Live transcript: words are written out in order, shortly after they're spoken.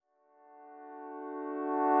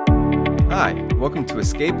Hi, welcome to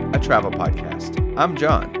Escape, a travel podcast. I'm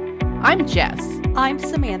John. I'm Jess. I'm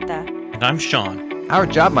Samantha. And I'm Sean. Our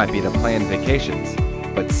job might be to plan vacations,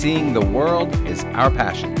 but seeing the world is our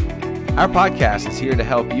passion. Our podcast is here to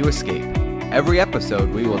help you escape. Every episode,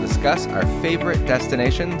 we will discuss our favorite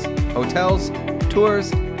destinations, hotels,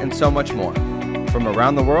 tours, and so much more. From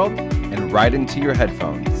around the world and right into your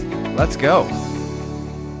headphones. Let's go.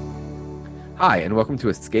 Hi, and welcome to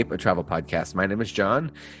Escape, a travel podcast. My name is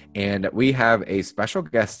John, and we have a special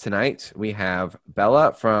guest tonight. We have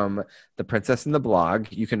Bella from The Princess and the Blog.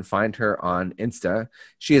 You can find her on Insta.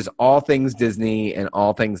 She is all things Disney and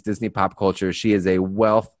all things Disney pop culture. She is a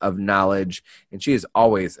wealth of knowledge, and she is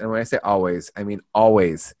always, and when I say always, I mean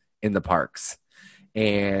always in the parks.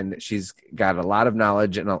 And she's got a lot of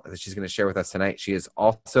knowledge and that she's going to share with us tonight. She is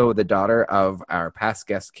also the daughter of our past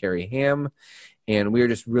guest, Carrie Ham. And we are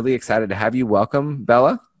just really excited to have you. Welcome,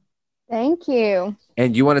 Bella. Thank you.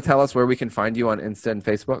 And you want to tell us where we can find you on Insta and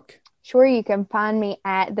Facebook? Sure, you can find me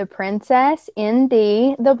at The Princess ND,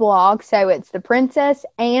 the blog. So it's The Princess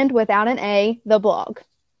and without an A, the blog.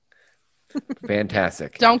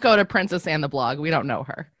 Fantastic. Don't go to Princess and the Blog. We don't know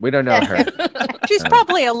her. We don't know her. She's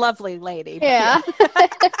probably a lovely lady. Yeah.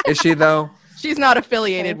 Is she, though? She's not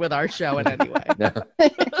affiliated with our show in any way. No.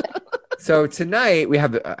 So tonight we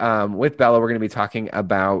have, with Bella, we're going to be talking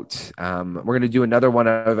about, we're going to do another one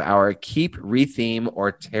of our keep, retheme,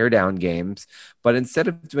 or tear down games. But instead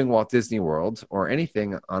of doing Walt Disney World or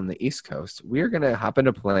anything on the East Coast, we're going to hop in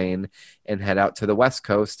a plane and head out to the West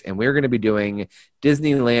Coast. And we're going to be doing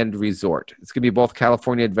Disneyland Resort. It's going to be both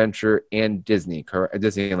California Adventure and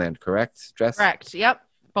Disneyland, correct, Jess? Correct. Yep.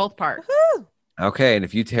 Both parts. Woo-hoo. Okay. And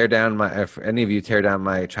if any of you tear down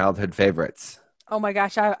my childhood favorites. Oh my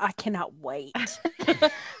gosh, I cannot wait.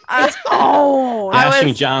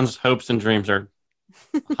 Dashing John's hopes and dreams are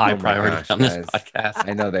high Oh my priority gosh, on this guys. podcast.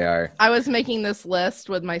 I know they are. I was making this list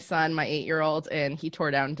with my son, my 8-year-old, and he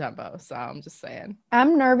tore down Dumbo. So I'm just saying.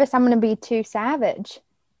 I'm nervous I'm going to be too savage.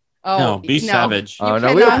 Oh, No, be savage. Oh, You no,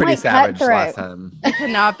 we were cannot- pretty Like savage cutthroat. last time. You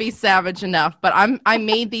cannot be savage enough. But I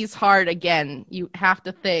made these hard again. You have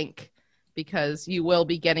to think because you will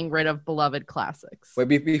be getting rid of beloved classics. Wait,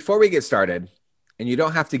 before we get started, and you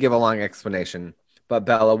don't have to give a long explanation, but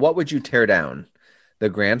Bella, what would you tear down? The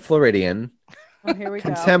Grand Floridian, Oh, here we go.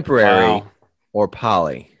 Contemporary, Wow. or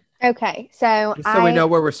Poly? Okay, so Just so we know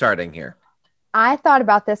where we're starting here. I thought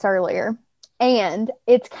about this earlier, and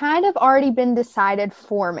it's kind of already been decided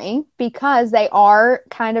for me because they are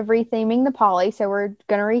kind of retheming the Poly, so we're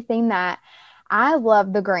going to retheme that. I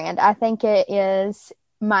love the Grand. I think it is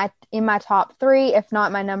in my top 3, if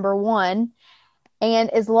not my number 1.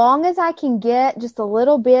 And as long as I can get just a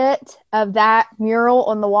little bit of that mural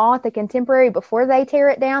on the wall at the Contemporary before they tear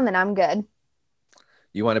it down, then I'm good.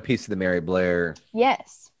 You want a piece of the Mary Blair?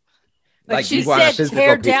 Yes. But she you want a said physical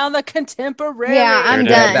tear piece- down the Contemporary. Yeah, I'm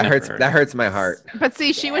Tear down. done. That hurts my heart. But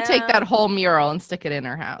see, she would take Yeah. that whole mural and stick it in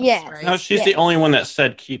her house. Yes. Right? No, she's Yeah. the only one that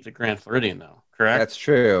said keep the Grand Floridian, though. Correct? That's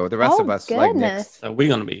true. The rest Oh, of us like goodness. Nick's. So we're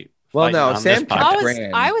going to be. Well, fighting no, on Sam this kept podcast. the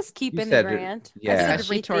Grand. I was You keeping said the it- Grand. yeah. I said Yeah,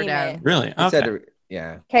 she tore retheme down. it. Really? You said Okay.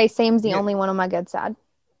 yeah. Okay, Sam's the Yeah. only one on my good side.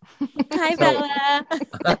 Hi, So-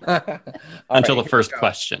 Bella. Until All the first here we go.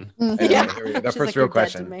 question. Yeah. Here we go. The She's first like, real "You're dead to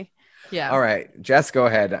question. me." Yeah. All right, Jess, go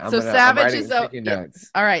ahead. So Savage is taking yeah. notes.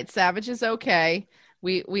 All right, Savage is okay.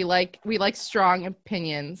 We like strong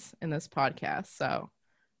opinions in this podcast. So,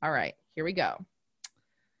 all right, here we go.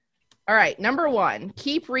 All right, number 1,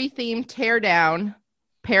 keep, retheme, tear down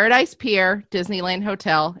Paradise Pier, Disneyland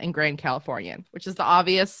Hotel, and Grand Californian, which is the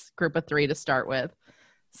obvious group of 3 to start with.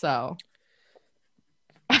 So,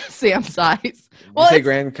 Sam size. Well, you say it's-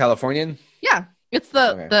 Grand Californian? Yeah, it's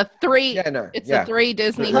the Okay. the 3. Yeah, no. It's yeah. the 3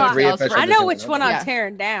 Disney The three hotels. official I know Disneyland which one Yeah. I'm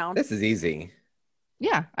tearing down. This is easy.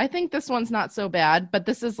 Yeah, I think this one's not so bad, but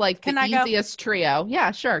this is like Can the I go? easiest trio.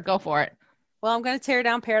 Yeah, sure, go for it. Well, I'm going to tear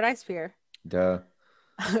down Paradise Pier. Duh.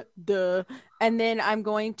 Duh. And then I'm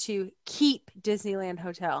going to keep Disneyland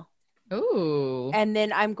Hotel. Ooh. And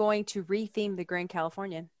then I'm going to retheme the Grand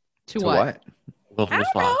Californian. To To what? what? I Wilderness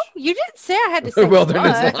don't know. Lodge. You didn't say I had to say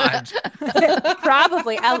Wilderness what. Lodge.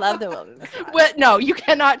 Probably. I love the Wilderness Lodge. What? No, you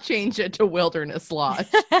cannot change it to Wilderness Lodge.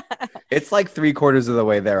 It's like 3/4 of the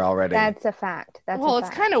way there already. That's a fact. That's Well, a it's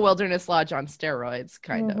fact. kind of Wilderness Lodge on steroids,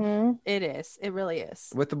 kind of. Mhm. It is. It really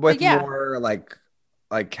is. with yeah. more like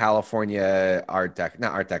California not Art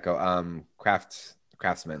Deco,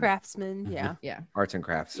 craftsman, Craftsman. Mhm. Yeah. Yeah. arts and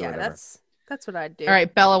crafts or Yeah. whatever. That's what I'd do. All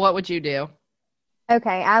right, Bella, what would you do?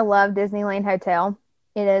 Okay, I love Disneyland Hotel.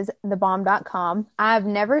 It is thebomb.com. I've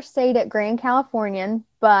never stayed at Grand Californian,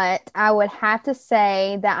 but I would have to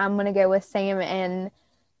say that I'm going to go with Sam and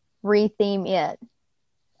retheme it.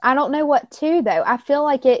 I don't know what to though. I feel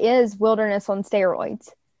like it is wilderness on steroids.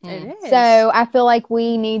 It is. So I feel like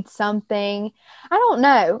we need something. I don't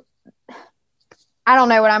know. I don't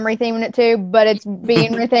know what I'm retheming it to, but it's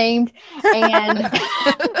being rethemed. And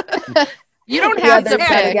You don't the have to others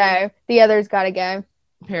gotta pick. go. The others gotta go.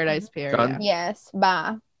 Paradise Pier. John? Yeah. Yes.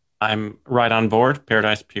 Bye. I'm right on board.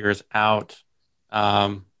 Paradise Pier is out.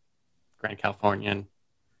 Grand Californian.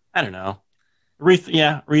 I don't know.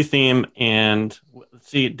 Retheme and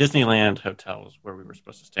see Disneyland Hotel was where we were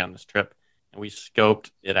supposed to stay on this trip, and we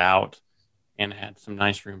scoped it out and had some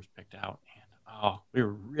nice rooms picked out. And we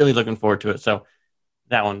were really looking forward to it. So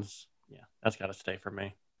that that's got to stay for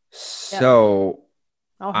me. So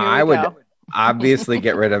Oh, here I we would go. obviously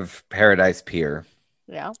get rid of Paradise Pier.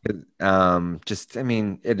 Yeah. I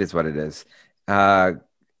mean, it is what it is.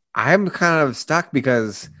 I'm kind of stuck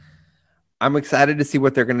because I'm excited to see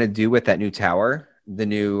what they're going to do with that new tower, the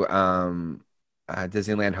new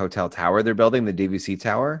Disneyland Hotel tower they're building, the DVC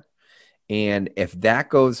tower. And if that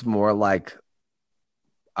goes more like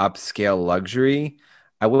upscale luxury,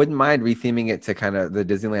 I wouldn't mind retheming it to kind of the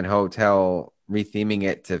Disneyland Hotel, retheming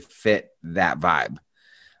it to fit that vibe.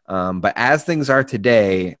 But as things are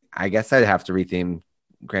today, I guess I'd have to retheme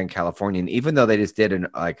Grand Californian, even though they just did a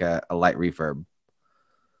light refurb.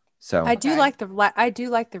 So I do like the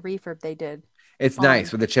refurb they did. it's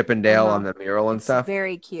nice with the Chippendale Uh-huh. on the mural and It's stuff.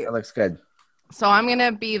 very cute. That looks good. So I'm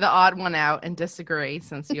gonna be the odd one out and disagree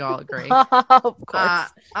since you all agree. Of course.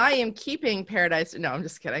 I am keeping Paradise. No, I'm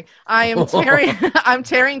just kidding. I am tearing. I'm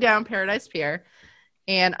tearing down Paradise Pier,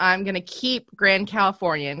 and I'm gonna keep Grand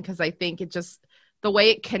Californian because I think it just the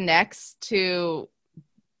way it connects to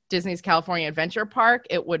Disney's California Adventure Park.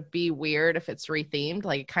 It would be weird if it's rethemed.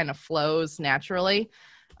 Like it kind of flows naturally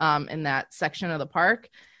in that section of the park.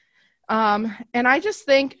 And I just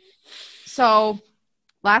think so.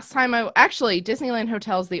 Last time Disneyland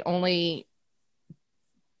Hotel is the only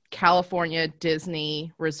California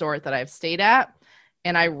Disney resort that I've stayed at,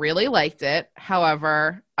 and I really liked it.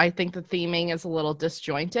 However, I think the theming is a little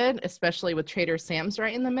disjointed, especially with Trader Sam's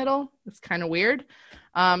right in the middle. It's kind of weird.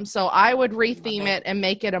 So I would retheme it and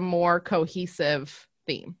make it a more cohesive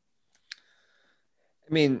theme.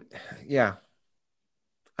 I mean, yeah.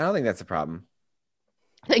 I don't think that's a problem.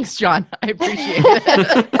 Thanks, John. I appreciate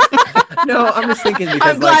it. No, I'm just thinking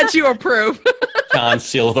because I'm glad you approve. John's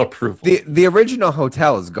seal of approval. the original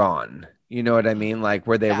hotel is gone. You know what I mean? Like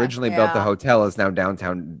where they Yeah. originally built the Yeah. hotel is now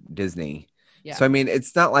downtown Disney. Yeah. So I mean,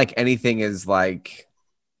 it's not like anything is like,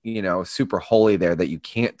 super holy there that you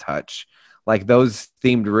can't touch. Like those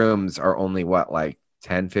themed rooms are only like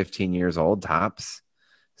 10, 15 years old tops.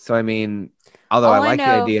 So I mean, although I All I like the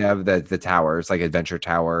know- idea of the towers, like Adventure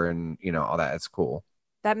Tower and all that, it's cool.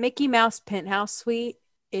 That Mickey Mouse penthouse suite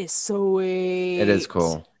is sweet. It is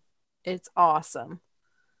cool. It's awesome.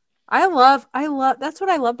 I love that's what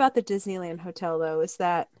I love about the Disneyland Hotel though, is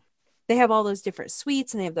that they have all those different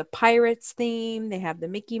suites and they have the Pirates theme, they have the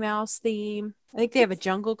Mickey Mouse theme. I think they have a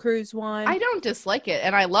Jungle Cruise one. I don't dislike it,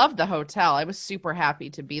 and I love the hotel. I was super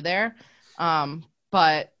happy to be there,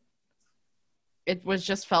 but it was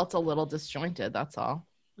just felt a little disjointed. That's all.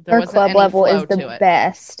 There Our wasn't club any level flow is the to it.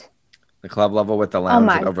 best. The club level with the lounge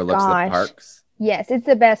my that overlooks gosh. the parks. Yes, it's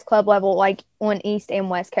the best club level, like on East and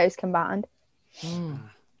West Coast combined. Mm.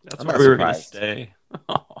 That's I'm where not we were going to surprised.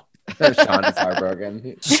 stay. Sean is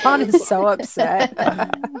heartbroken. Sean is so upset.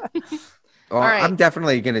 Well, All right. I'm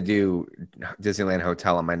definitely going to do Disneyland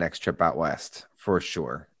Hotel on my next trip out west for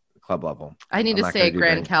sure. Club level. I need I'm to not stay gonna at do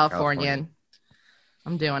Grand Grand Californian. Californian.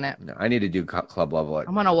 I'm doing it. No, I need to do club level.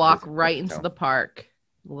 I'm gonna walk Disneyland right into Hotel. the park.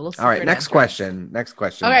 A little All right, secret next entrance. question. Next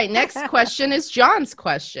question. All right, next question is John's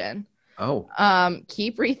question. Oh,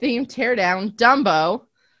 Keep retheme, tear down Dumbo,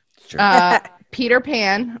 sure. Peter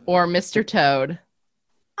Pan, or Mr. Toad.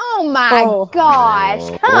 Oh my Oh. gosh!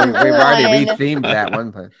 Oh, Come we've already on. rethemed that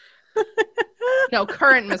one. But No,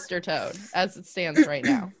 current Mr. Toad as it stands right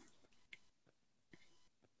now.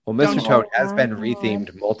 well, Mr. Don't- Toad has been Oh my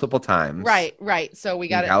rethemed multiple times. Right. So we in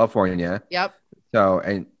got it. California. Yep. So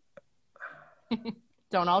and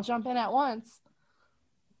Don't all jump in at once.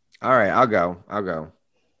 all right, I'll go.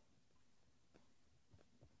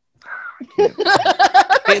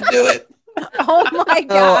 Can't do it. Oh my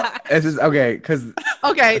god. This is okay because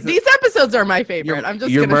Okay, these episodes are my favorite. I'm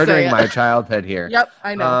just you're gonna say murdering it. my childhood here. Yep,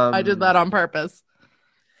 I know. I did that on purpose.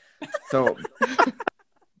 So,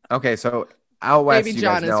 okay, so out west, Baby you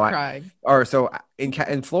John guys is know, crying.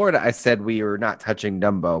 in Florida, I said we were not touching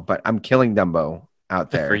Dumbo, but I'm killing Dumbo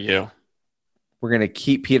out Good there. for you. We're gonna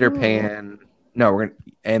keep Peter Ooh. Pan. No,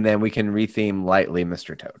 and then we can retheme lightly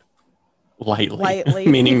Mr. Toad. Lightly. Lightly.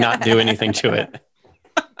 Meaning not do anything to it.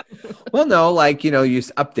 Well, no, like, you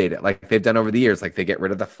update it like they've done over the years. Like they get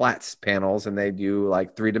rid of the flats panels and they do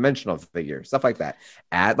like three-dimensional figures, stuff like that.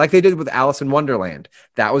 Like they did with Alice in Wonderland.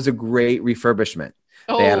 That was a great refurbishment.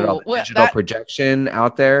 They added all the well, digital projection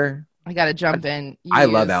out there. I got to jump in. I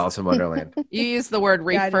love Alice in Wonderland. You use the word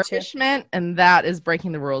Yeah, I do too. refurbishment, and that is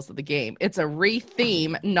breaking the rules of the game. It's a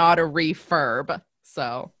re-theme, not a refurb.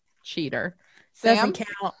 So, cheater. Sam? Doesn't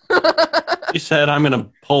count. You said I'm going to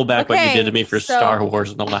pull back what you Okay, did to me for so- Star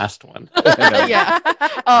Wars in the last one. Yeah.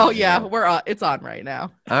 Oh, yeah. We're on. It's on right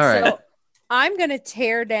now. All right. So I'm gonna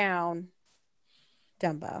tear down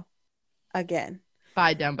Dumbo again.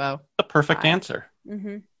 Bye, Dumbo. The perfect Bye. answer.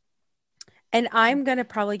 hmm And I'm gonna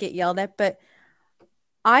probably get yelled at, but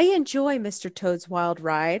I enjoy Mr. Toad's Wild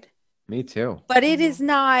Ride, Me too. but it is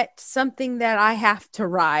not something that I have to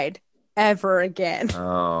ride ever again.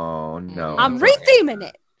 Oh, no. I'm retheming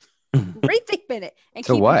it. Retheming it. And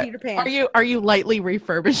To keep what? Peter Pan. Are you lightly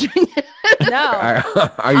refurbishing it? No.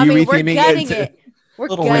 Are you we're retheming gutting it? it. We're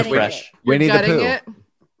Little gutting refresh. it. You're Winnie the gutting Pooh. it?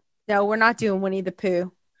 No, we're not doing Winnie the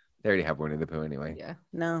Pooh. They already have Winnie the Pooh anyway. Yeah.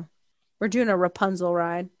 No. We're doing a Rapunzel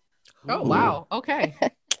ride. Oh, Ooh. wow. Okay.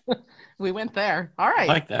 We went there. All I right.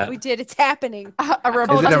 like that. We did. It's happening. A Is it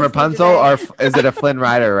Rapunzel. a Rapunzel or is it a Flynn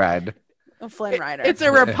Rider ride? A Flynn Rider. It's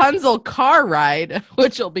a Rapunzel car ride,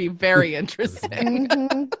 which will be very interesting.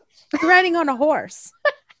 Mhm. You're riding on a horse.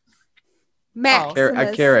 Max. Oh. in A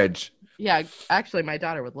this. carriage. Yeah, actually, my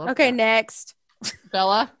daughter would love Okay, that. next.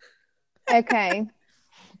 Bella? Okay.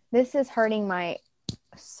 This is hurting my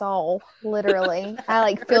soul, literally. I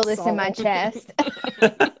like feel this in my Soul. chest.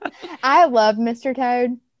 I love Mr.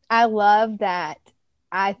 Toad. I love that.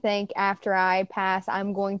 I think after I pass,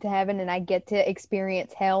 I'm going to heaven and I get to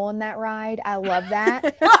experience hell on that ride. I love that.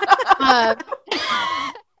 It's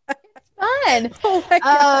fun. Oh my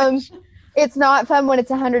gosh. It's not fun when it's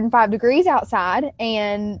 105 degrees outside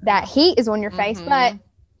and that heat is on your face, Mhm. but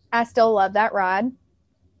I still love that ride.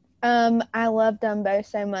 I love Dumbo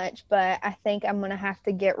so much, but I think I'm gonna have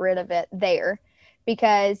to get rid of it there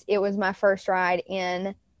because it was my first ride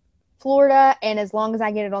in Florida, and as long as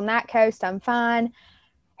I get it on that coast, I'm fine.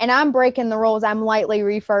 And I'm breaking the rules. I'm lightly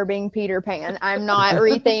refurbing Peter Pan. I'm not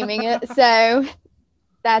retheming it, so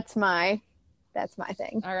that's my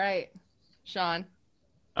thing. All right. Sean?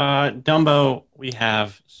 Dumbo, we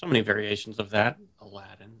have so many variations of that.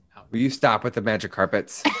 Aladdin. Will you stop with the magic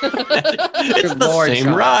carpets? It's Good the Lord, same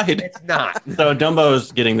Sean. ride. It's not. So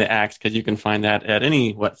Dumbo's getting the axe because you can find that at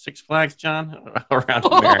any, Six Flags, John? Around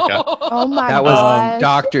America. Oh my That was gosh.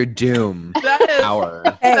 Dr. Doom That is, hour.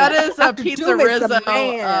 Hey, that is a Dr. Pizza Doom is the Rizzo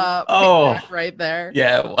man. Oh. picnic right there.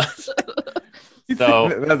 Yeah, it was. So,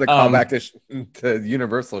 That was a callback to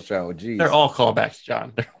Universal show. Jeez. they're all callbacks,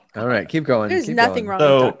 John. All right, keep going. There's keep nothing going.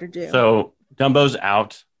 wrong with Dr. Doom. So Dumbo's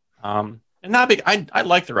out. And not big. I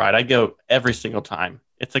like the ride. I go every single time.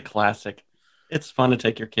 It's a classic. It's fun to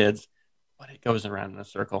take your kids, but it goes around in a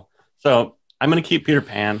circle. So I'm going to keep Peter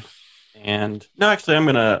Pan. And no, actually, I'm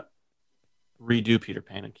going to redo Peter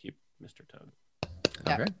Pan and keep Mr. Toad.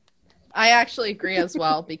 Yeah. Okay. I actually agree as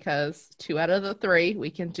well because 2 out of the 3 we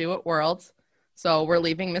can do at Worlds. So we're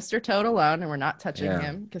leaving Mr. Toad alone and we're not touching Yeah.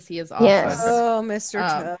 him because he is awesome. Yes. Oh, Mr.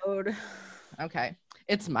 Um, Toad. Okay.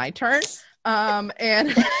 It's my turn. And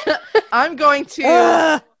I'm going to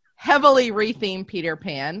Ugh. heavily retheme Peter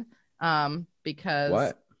Pan because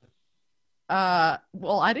What?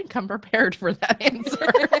 well, I didn't come prepared for that answer.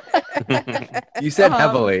 You said Um,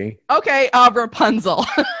 heavily. Okay, Rapunzel.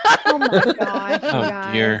 Oh my gosh. you Oh,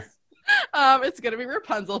 guys. dear. It's gonna be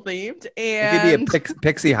Rapunzel themed, It could be and a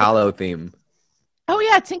Pixie Hollow theme. oh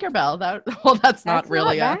yeah, Tinkerbell. That's not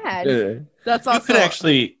really not bad. that's You also could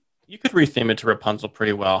actually, you could retheme it to Rapunzel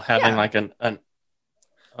pretty well, having Yeah. like When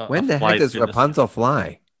a the heck flight does through the- Rapunzel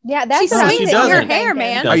fly? Yeah, that's She what I'm swings swings in in her her hair,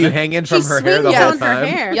 man. Are you Does it? hanging She from her hair the swings whole on her time?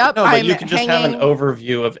 hair. Yep. No, but I'm you could just have an hanging-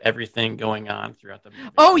 overview of everything going on throughout the movie.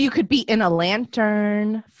 Oh, you could be in a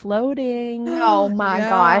lantern floating. Oh my Yeah.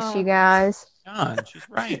 gosh, you guys. John, she's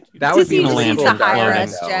right. That would Disney be just really needs cool. to hire floating,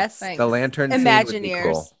 us, though. Jess. Thanks. The lantern scene would be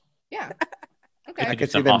Imagineers. cool. Yeah. You Okay. I do could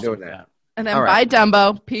see something them awesome doing with that. And then All bye, right.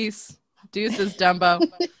 Dumbo. Peace. Deuces, Dumbo.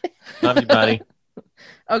 Love you, buddy.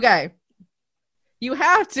 Okay. You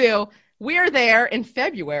have to. We're there in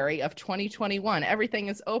February of 2021. Everything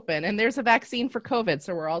is open and there's a vaccine for COVID,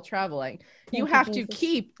 so we're all traveling. You Thank you, have to Jesus.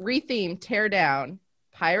 keep, retheme, tear down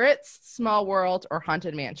Pirates, Small World, or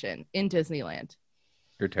Haunted Mansion in Disneyland.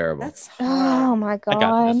 You're terrible. That's hard. Oh my I got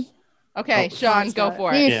god. this. Okay, Oh, Sean, sounds go good.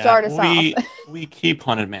 for You it. start us we keep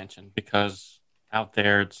Haunted Mansion because out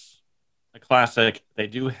there it's a classic. They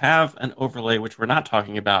do have an overlay, which we're not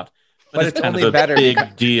talking about, But it's it's kind only of a better big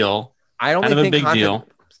because- deal. I only Kind of a think big Haunted... deal.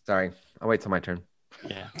 Sorry, I'll wait till my turn.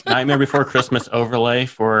 Yeah. Nightmare Before Christmas overlay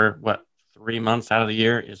for 3 months out of the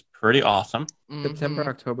year is pretty awesome. September, Mhm.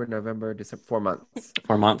 October, November, December, 4 months.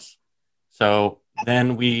 4 months. So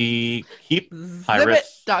then we keep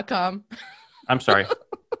Pirates. Zibbit.com. I'm sorry.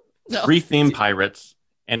 No. Retheme Pirates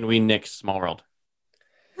and we nix Small World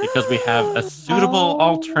because we have a suitable Oh,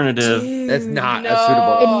 alternative. That's dude. not No. a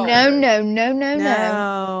suitable. Oh. No.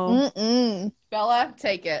 No. Mm-mm. Bella,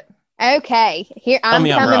 take it. Okay, here I'm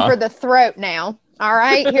me I'm coming wrong. for the throat now. All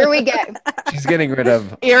right, here we go. She's getting rid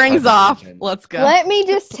of Earrings Haunted off. Mansion. Let's go. Let me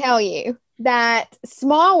just tell you that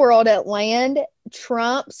Small World at Land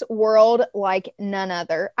trumps World like none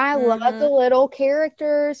other. I love the little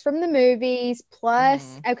characters from the movies.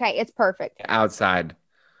 Plus, okay, it's perfect. Outside.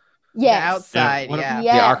 The Yes. outside, Yeah, what- yeah.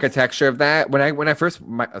 Yes. The architecture of that. When I first,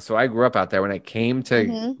 so I grew up out there. When I came to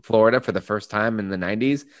Mhm. Florida for the first time in the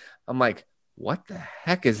 90s, I'm like, what the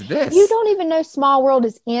heck is this? You don't even know Small World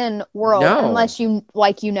is in World No. unless you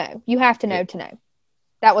know. You have to know to know.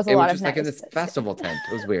 That was a It lot was of just like in this no's. festival tent.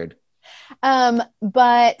 It was weird.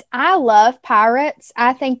 But I love Pirates.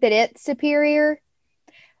 I think that it's superior.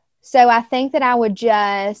 So I think that I would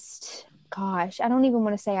just, gosh, I don't even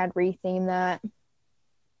want to say I'd retheme that.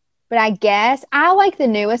 But I guess I like the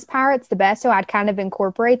newest Pirates the best, so I'd kind of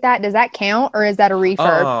incorporate that. Does that count, or is that a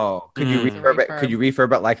refurb? Oh, could you Mm. refurb it? Could you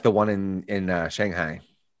refurb it like the one in Shanghai?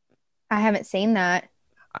 I haven't seen that.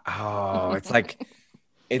 Oh, it's like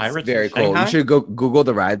it's Pirates in very cool. Shanghai? You should go Google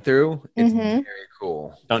the ride through. It's Mhm. very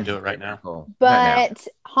cool. Don't do it right now. Cool. Not now. But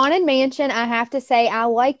Haunted Mansion, I have to say, I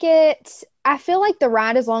like it. I feel like the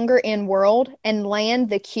ride is longer in World, and Land,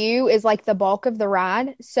 the queue is like the bulk of the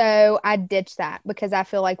ride. So I ditch that because I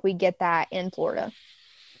feel like we get that in Florida.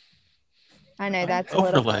 I know that's a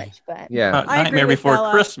little Overlay. much, but Yeah. About I agree Nightmare with Before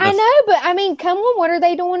Bella. Christmas. I know, but I mean, come on, what are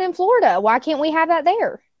they doing in Florida? Why can't we have that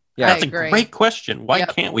there? Yeah. That's I a agree. great question. Why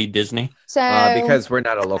Yep. can't we, Disney? So Because we're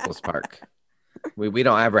not a locals park. We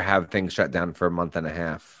don't ever have things shut down for a month and a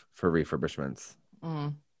half for refurbishments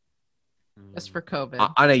Just for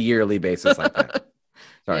COVID. on a yearly basis like that.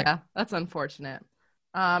 Sorry. Yeah, that's unfortunate.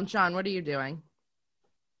 John, what are you doing?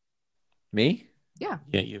 Me? Yeah,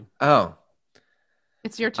 Yeah, you. Oh,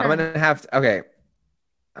 it's your I'm turn. gonna have to. Okay,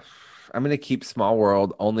 I'm gonna keep Small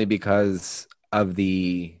World only because of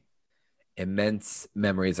the immense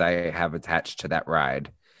memories I have attached to that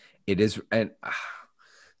ride. It is, and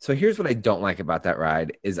so here's what I don't like about that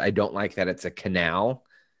ride is I don't like that it's a canal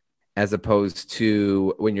as opposed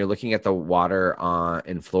to when you're looking at the water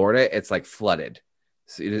in Florida, it's like flooded.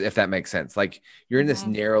 So if that makes sense, like you're in this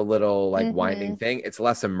Mhm. narrow little like Mhm. winding thing. It's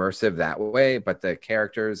less immersive that way, but the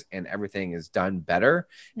characters and everything is done better,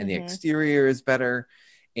 and the Mhm. exterior is better,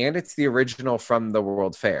 and it's the original from the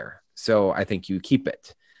World Fair. So I think you keep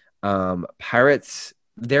it. Pirates,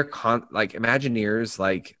 they're like Imagineers,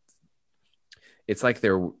 like it's like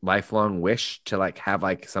their lifelong wish to like have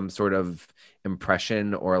like some sort of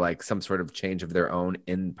impression or like some sort of change of their own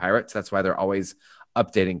in Pirates. That's why they're always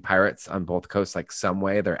updating Pirates on both coasts, like some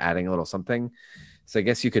way they're adding a little something. So I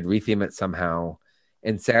guess you could retheme it somehow.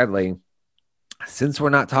 And sadly, since we're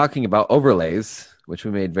not talking about overlays, which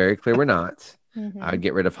we made very clear we're not, Mhm. I would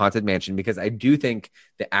get rid of Haunted Mansion because I do think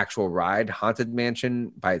the actual ride, Haunted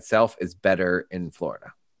Mansion by itself, is better in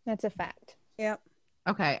Florida. That's a fact. Yep.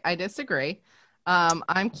 Okay, I disagree.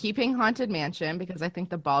 I'm keeping Haunted Mansion because I think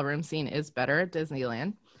the ballroom scene is better at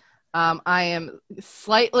Disneyland. I am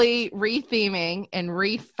slightly retheming and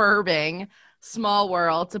refurbing Small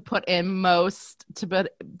World to put in to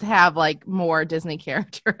have like more Disney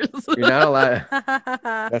characters. You're not allowed.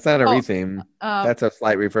 That's not a Oh, retheme. Um, That's a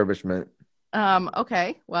slight refurbishment.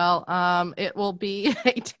 okay, well, it will be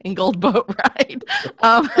a Tangled boat ride.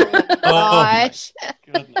 Oh my Gosh.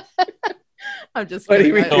 goodness. I'm just What do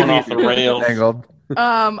you kidding. mean? Going off the rails. Tangled.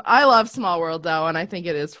 I love Small World though, and I think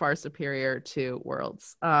it is far superior to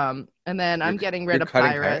Worlds. And then I'm getting rid you're of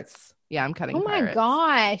cutting Pirates. Pirates? Oh Yeah, I'm cutting my Pirates.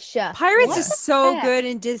 gosh. Pirates What is the so heck? good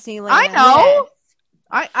in Disneyland. I know.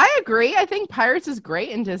 Yes. I agree. I think Pirates is great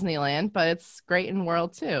in Disneyland, but it's great in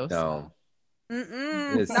World too. No.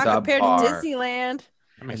 Mm-mm. It is Not compared to subpar. Disneyland.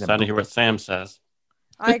 I'm excited to hear what Sam says.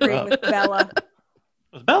 I agree with Bella.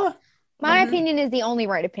 Was Bella? My Mhm. opinion is the only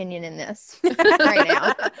right opinion in this right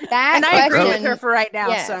now. That And I agree with question- her for right now.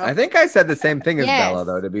 Yeah. So I think I said the same thing as Yes, Bella,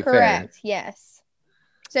 though, to be correct. Yes.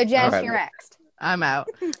 So Jess, All right. you're next. I'm out.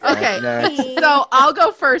 fair. Okay. Next. So I'll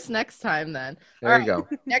go first next time then. There you go.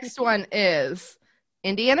 Next one is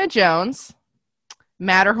Indiana Jones,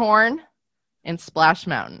 Matterhorn, and Splash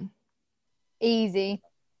Mountain. Easy.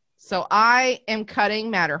 So I am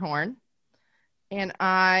cutting Matterhorn and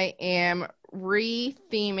I am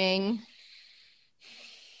retheming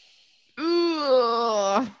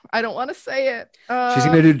Ooh, I don't want to say it. She's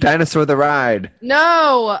gonna do Dinosaur the Ride.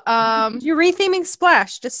 No. You're retheming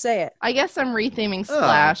Splash. Just say it. I guess I'm retheming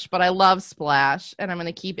Splash, but I love Splash, and I'm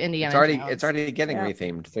going to keep Indiana Jones. It's already getting Yeah.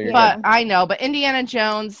 rethemed. So you're But good. I know, but Indiana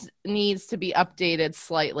Jones needs to be updated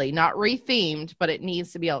slightly, not rethemed, but it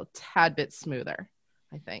needs to be a tad bit smoother,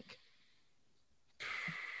 I think.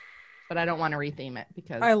 But I don't want to retheme it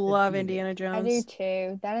because I it's love easy. Indiana I Jones. do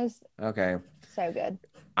too. That is Okay. so good.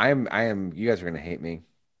 I am. You guys are gonna hate me.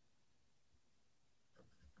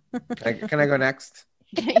 Can I go next?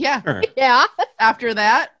 Yeah. Sure. Yeah. After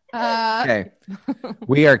that, Okay.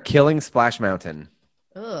 We are killing Splash Mountain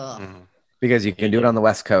ugh. Mm. because you can do it on the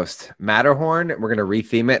West Coast. Matterhorn, we're gonna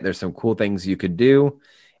retheme it. There's some cool things you could do,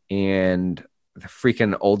 and the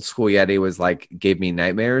freaking old school Yeti was like gave me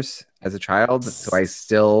nightmares as a child. So I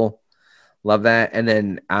still love that. And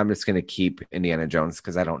then I'm just gonna keep Indiana Jones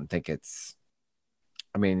because I don't think it's.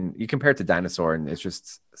 I mean, you compare it to Dinosaur, and it's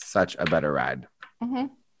just such a better ride. Mhm.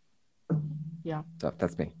 So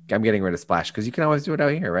that's me. I'm getting rid of Splash because you can always do it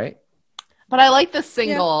out here, right? But I like the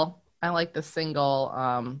single. I like the single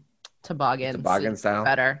toboggan. Toboggan style?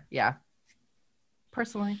 better. Yeah.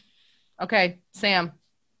 Personally. Okay, Sam.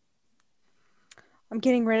 I'm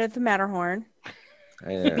getting rid of the Matterhorn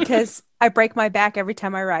Yeah. because I break my back every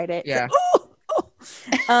time I ride it. Yeah.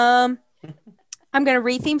 I'm gonna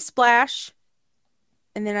retheme Splash,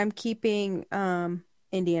 and then I'm keeping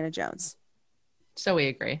Indiana Jones. So we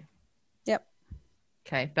agree. Yep.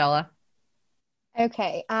 Okay, Bella.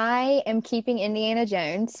 Okay. I am keeping Indiana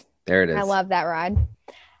Jones. There it is. I love that ride.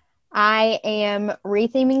 I am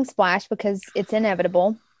retheming Splash because it's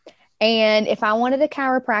inevitable. And if I wanted a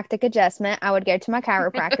chiropractic adjustment, I would go to my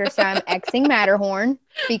chiropractor. So I'm Xing Matterhorn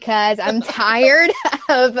because I'm tired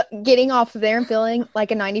of getting off of there and feeling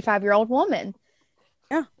like a 95-year-old woman.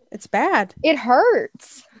 Yeah, it's bad. It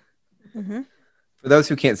hurts. Mm-hmm. For those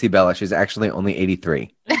who can't see Bella, she's actually only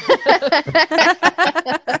 83.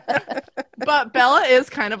 But Bella is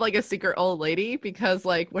kind of like a secret old lady because,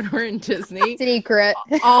 like, when we're in Disney, Secret.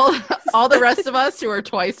 all the rest of us who are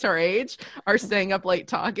twice her age are staying up late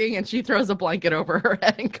talking, and she throws a blanket over her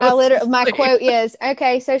head and goes. My sleep. quote is,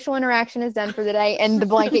 "Okay, social interaction is done for the day," and the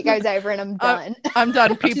blanket goes over, and I'm done. I'm done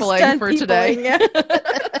Just peopling done for peopling, today. yeah.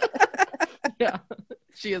 Yeah,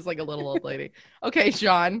 she is like a little old lady. Okay,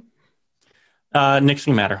 Sean.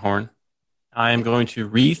 Nixie Matterhorn. I am going to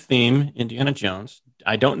retheme Indiana Jones.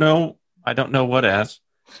 I don't know what as,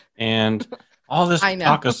 and all this I know.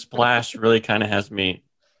 talk of Splash really kind of has me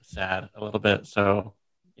sad a little bit. So,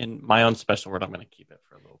 in my own special word, I'm going to keep it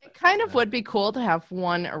for a little bit. It kind of would be cool to have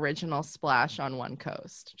one original Splash on one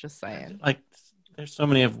coast. Just saying. Like, there's so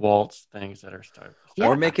many of Walt's things that are starting. Yeah.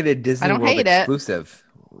 Or make it a Disney I don't World hate it. exclusive.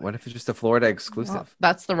 What if it's just a Florida exclusive? Well,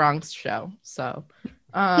 that's the wrong show. So,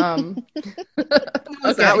 That's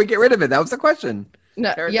how we get rid of it. That was the question.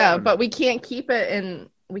 no, Tear it yeah, down. but we can't keep it in.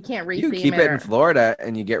 We can't retheme You keep it or- in Florida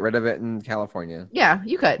and you get rid of it in California. Yeah,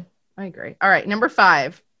 you could. I agree. All right, number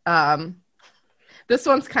 5. This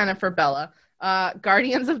one's kind of for Bella.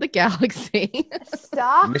 Guardians of the Galaxy.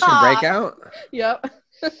 Stop. Mission Breakout. Yep.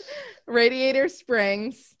 Radiator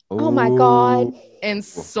Springs Oh my God. and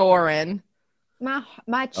Soarin'. My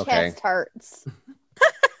chest Okay. hurts.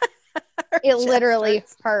 It Chest literally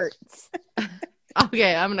hurts.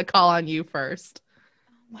 Okay, I'm gonna call on you first.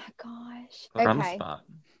 Oh my gosh. Put her on the Okay. spot.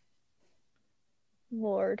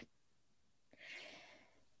 Lord.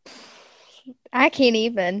 I can't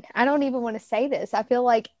even. I don't even want to say this. I feel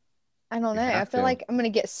like I don't know. You I have feel to. like I'm gonna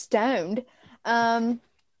get stoned. You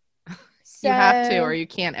have to, So or you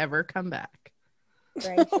can't ever come back.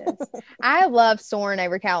 gracious. I love Soarin'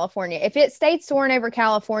 over California. If it stayed Soarin' over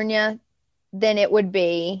California, then it would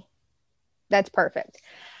be that's perfect.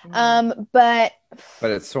 But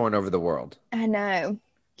But it's soaring over the world. I know. You-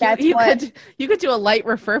 That's you what could do a light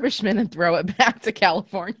refurbishment and throw it back to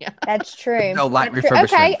California. that's true. No light That's true.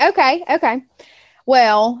 refurbishment. Okay.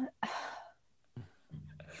 Well,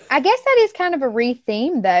 I guess that is kind of a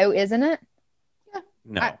re-theme though, isn't it?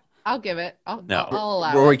 No. I'll give it. I'll No.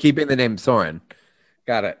 allow Were we it. keeping the name Soren?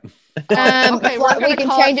 Got it. Okay, we're gonna we can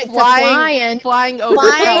call change it to flying over.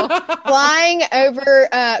 Flying. Cal- flying over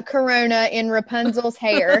Corona in Rapunzel's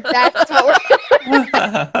hair. That's what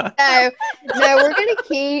we're no, we're gonna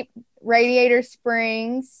keep Radiator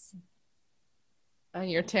Springs. and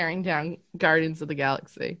you're tearing down Guardians of the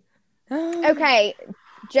Galaxy. Okay,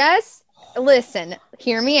 just listen.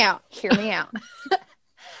 Hear me out.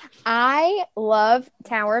 I love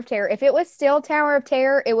Tower of Terror. If it was still Tower of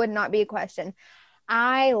Terror, it would not be a question.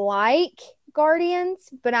 I like Guardians,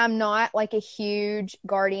 but I'm not like a huge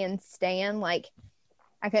Guardians stan. Like,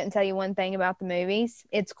 I couldn't tell you one thing about the movies.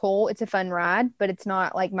 It's cool. It's a fun ride, but it's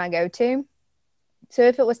not like my go-to. So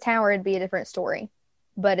if it was Tower, it'd be a different story,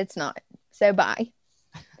 but it's not. So bye.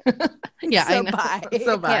 Yeah, So I know. bye.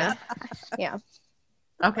 So bye. Yeah. Yeah.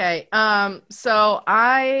 Okay. So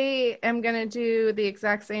I am gonna do the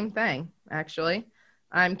exact same thing, actually.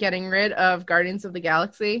 I'm getting rid of Guardians of the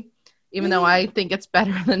Galaxy, even though I think it's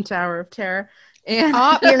better than Tower of Terror. And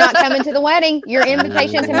Oh, you're not coming to the wedding. Your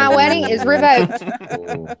invitation to my wedding is revoked.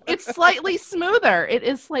 Ooh. it's slightly smoother. It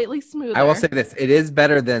is slightly smoother. I will say this: it is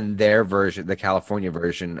better than their version, the California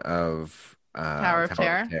version of Tower of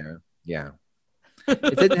Terror? Yeah,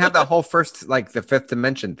 it didn't have the whole first, like the fifth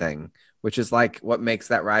dimension thing, which is like what makes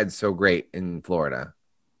that ride so great in Florida.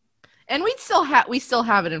 And we still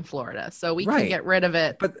have it in Florida, so we can Right. get rid of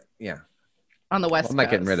it But yeah, on the West I'm not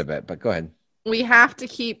getting Coast. rid of it. But go ahead. We have to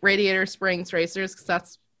keep Radiator Springs Racers because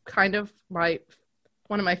that's kind of one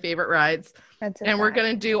of my favorite rides. That's a And we're fact.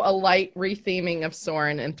 gonna do a light retheming of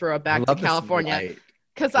Soarin' and throw it back I to love this California light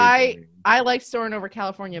because retheming. I like Soarin' over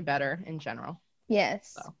California better in general.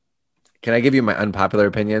 Yes. So. Can I give you my unpopular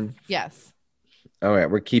opinion? Yes. All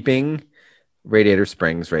right, we're keeping Radiator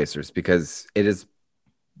Springs Racers because it is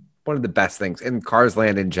one of the best things, and Cars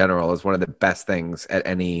Land in general is one of the best things at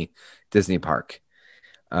any Disney park.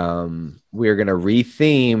 We're gonna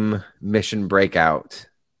retheme Mission Breakout.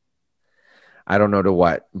 I don't know to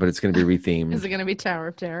what, but it's gonna be rethemed. Is it gonna be Tower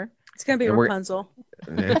of Terror? It's gonna be And we're- Rapunzel.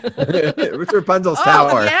 It's Rapunzel's Oh,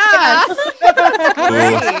 Tower. yeah.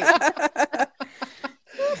 Great.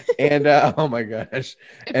 And oh my gosh.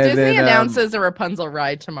 If And Disney then, announces a Rapunzel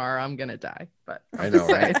ride tomorrow, I'm gonna die. But I know,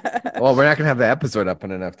 right? Well, we're not gonna have the episode up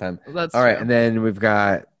in enough time. That's All right, true. and then we've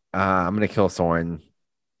got I'm gonna kill Soren,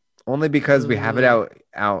 only because we have it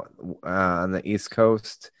out on the East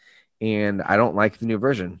Coast, and I don't like the new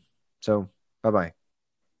version. So bye bye.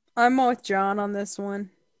 I'm with John on this one.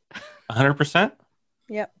 100%.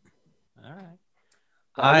 Yep. All right.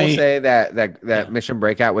 I will say that Yeah. Mission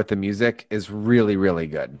Breakout with the music is really really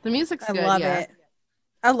good. The music's I good. love yeah. it.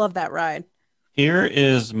 I love that ride. Here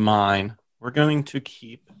is mine. We're going to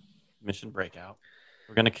keep Mission Breakout.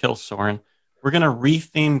 We're going to kill Soren. We're going to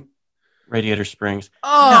retheme Radiator Springs.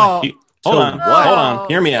 Oh, Hold So on. what? Hold on.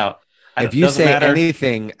 Hear me out. If It you doesn't say matter.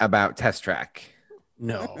 anything about Test Track,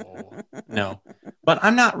 No. But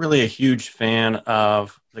I'm not really a huge fan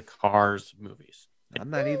of the Cars movies. I'm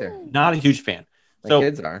not either. Not a huge fan. My So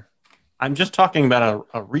kids are. I'm just talking about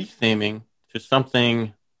a retheming to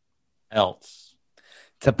something else.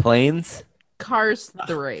 To planes. Cars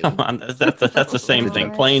 3. Come on, that's the same thing.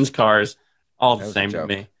 What? Planes, cars, all That the was a same to joke.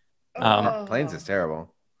 me. Planes is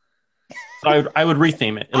terrible. So I would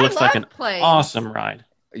retheme it. It I looks like love an Planes. awesome ride.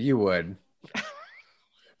 You would.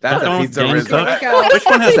 That's That a one pizza with Rizzo. Dane Cook? Which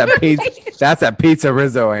one has That's a pizza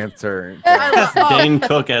Rizzo answer. Dane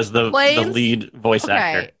Cook as the Planes? lead voice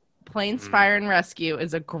actor? Okay. Planes, Fire, and Rescue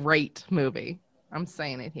is a great movie. I'm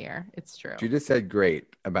saying it here. It's true. You just said great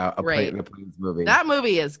about Great. the Planes movie. That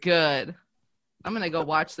movie is good. I'm going to go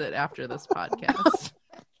watch it after this podcast.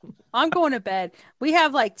 I'm going to bed. We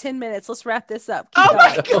have like 10 minutes. Let's wrap this up. Keep Oh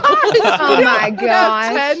my going. god! Oh my We have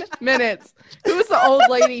gosh. 10 minutes. Who's the old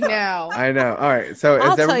lady now? I know. All right. So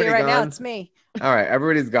I'll is tell everybody you right now, gone? it's me. All right.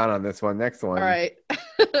 Everybody's gone on this one. Next one. All right.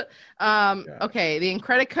 Okay, the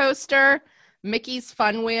Incredicoaster, Mickey's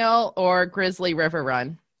Fun Wheel, or Grizzly River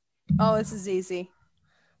Run. Oh, this is easy.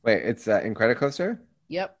 Wait, it's Incredicoaster?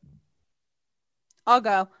 Yep. I'll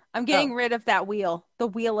go. I'm getting rid of that wheel. The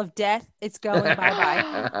wheel of death. It's going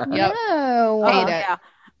bye-bye. Yep. No. Hate Oh, it. yeah.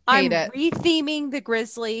 I'm Hate it. retheming the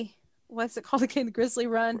Grizzly. What's it called again? The Grizzly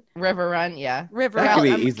Run? River Run, yeah. River. That could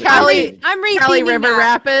be I'm, easy. Cali- I'm retheming Cali River that.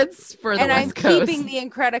 Rapids for the And I'm West Coast. keeping the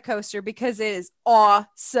Incredicoaster because it is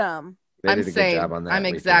awesome. They I'm did a good same. job on that. I'm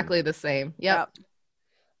exactly the same. Yep.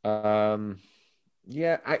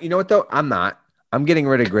 Yeah. You know what though? I'm not. I'm getting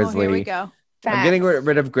rid of Oh, Grizzly. here we go. I'm getting Facts.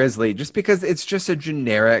 rid of Grizzly just because it's just a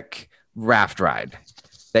generic raft ride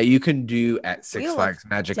that you can do at Six Wheel of Flags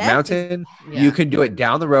Magic Death. Mountain. Yeah. You can do it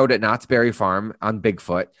down the road at Knott's Berry Farm on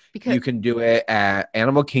Bigfoot. Because You can do it at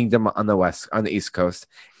Animal Kingdom on the East Coast.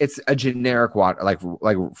 It's a generic water like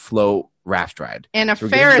float raft ride. and a So we're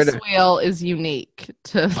getting rid Ferris of- wheel is unique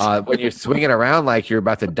to When you're swinging around like you're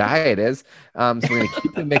about to die, it is. So we're gonna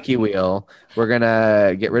keep the Mickey wheel. We're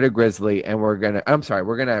gonna get rid of Grizzly, and we're gonna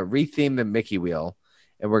retheme the Mickey wheel,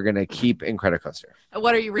 and we're gonna keep Incredicoaster.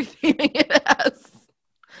 what are you retheming it as?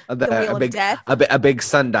 The wheel of death. a big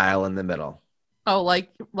sundial in the middle. Oh, like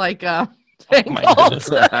my Tangled.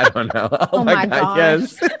 goodness. I don't know. Oh, Oh my my god,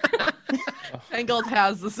 gosh. yes. Tangled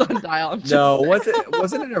has the sundial. I'm just No, saying.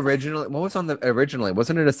 wasn't it originally? What was on the originally?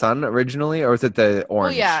 Wasn't it a sun originally, or was it the Well,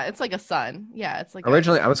 orange? yeah, it's like a sun. Yeah, it's like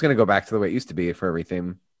Originally, I was gonna go back to the way it used to be for a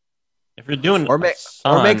retheme, If you're doing or a make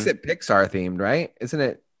sun, or makes it Pixar themed, right? Isn't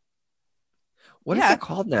it? What is Yeah. it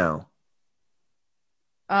called now?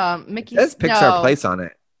 It Mickey. says Pixar No, Place on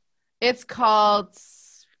it it's called.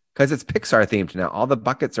 because it's Pixar themed now. All the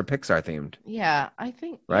buckets are Pixar themed, Yeah, I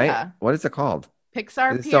think. right? Yeah, What is it called?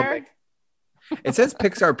 Pixar Is it still Pier. It says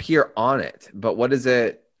Pixar Pier on it, but what is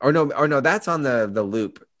it? Or no, that's on the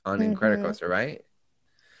loop on Mhm. Incredicoaster, right?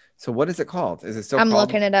 So what is it called? Is it still I'm called?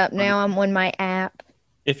 looking it up now. I'm on my app.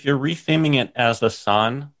 if you're retheming it as the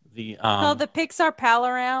sun, the Oh, the Pixar Pal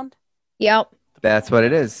Around. Yep. That's what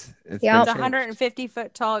it is. It's Yeah. been It's a changed.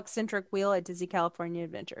 150-foot tall eccentric wheel at Disney California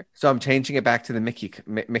Adventure. So I'm changing it back to the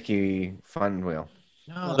Mickey Fun Wheel.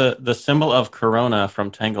 no, the symbol of Corona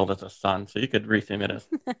from Tangled is a sun, so you could retheme it as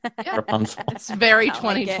Yeah. Rapunzel. It's very I like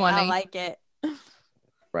 2020. it. I like it.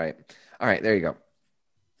 Right. All right, there you go.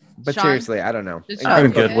 But Sean? seriously, I don't know. Did Incredicoaster- Sean I'm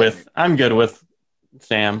Okay. good with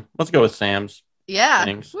Sam. Let's go with Sam's. Yeah.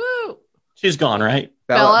 Thanks. Woo. She's gone, right?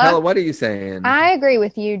 Bella? Bella, what are you saying? I agree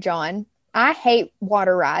with you, John. I hate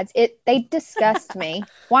water rides. They disgust me.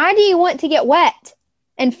 Why do you want to get wet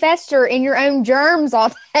and fester in your own germs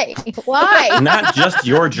all day? Why? Not just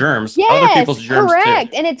your germs, other Yes, people's germs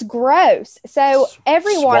correct. too. And it's gross. So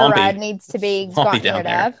every water Swampy. ride needs to be Swampy gotten down rid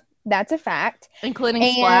there. of. That's a fact. Including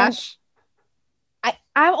And- Splash.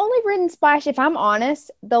 I've only ridden Splash, if I'm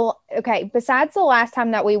honest. Besides the last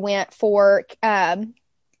time that we went for pass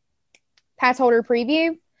holder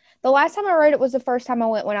preview, the last time I rode it was the first time I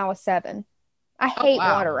went when I was 7. I hate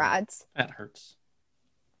wow. water rides. That hurts.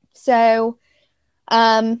 So,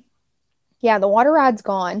 yeah, the water ride's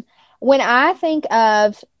gone. When I think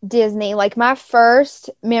of Disney, like my first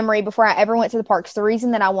memory before I ever went to the parks, the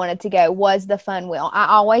reason that I wanted to go was the Fun Wheel. I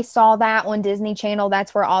always saw that on Disney Channel.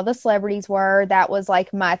 That's where all the celebrities were. That was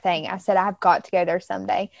like my thing. I said, I've got to go there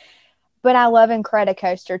someday. But I love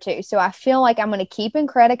Incredicoaster too. So I feel like I'm going to keep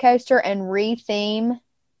Incredicoaster and retheme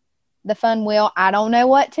the Fun Wheel. I don't know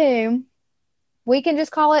what to. We can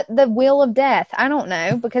just call it the Wheel of Death. I don't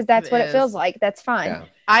know, because that's It what it feels is. like. That's fine. Yeah.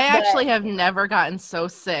 I But- actually have never gotten so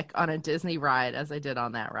sick on a Disney ride as I did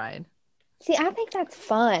on that ride. See, I think that's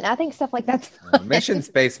fun. I think stuff like that's fun. Mission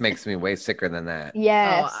Space makes me way sicker than that.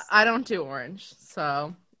 Yes. Oh, I don't do orange.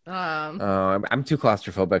 So, I'm too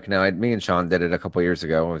claustrophobic now. Me and Sean did it a couple years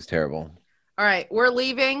ago. It was terrible. all right, we're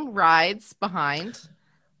leaving rides behind.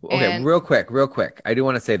 Okay, And- real quick. I do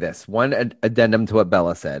want to say this. One addendum to what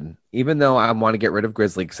Bella said. Even though I want to get rid of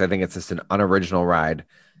Grizzly because I think it's just an unoriginal ride,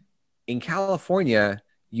 in California,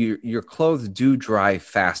 your clothes do dry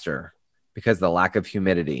faster because of the lack of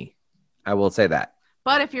humidity. I will say that.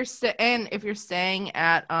 But if you're staying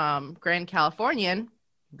at Grand Californian,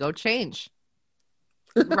 go change.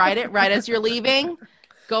 Ride it right as you're leaving.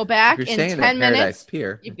 Go back If you're in staying 10 at Paradise minutes.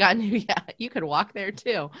 Pier, You've got you could walk there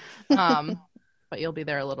too. But you'll be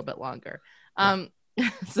there a little bit longer.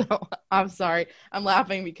 So I'm sorry. I'm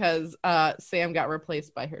laughing because Sam got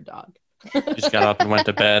replaced by her dog. She just got up and went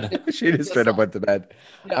to bed. she just straight up went to bed.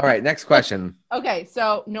 Yeah. All right, next question. Okay,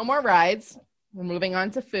 so no more rides. We're moving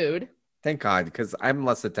on to food. Thank God, because I'm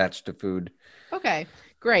less attached to food. Okay,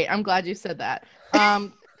 great. I'm glad you said that.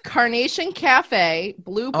 Carnation Cafe,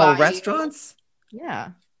 Blue Bayou. Oh, restaurants? Yeah.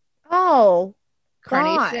 Oh,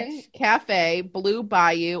 Carnation gosh. Cafe, Blue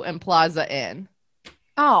Bayou, and Plaza Inn.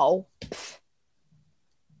 Oh,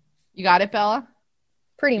 You got it, Bella?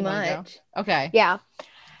 pretty You wanna go? much. Okay. Yeah.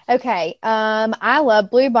 Okay. I love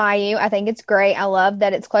Blue Bayou. I think it's great. I love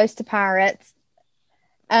that it's close to Pirates.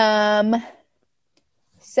 So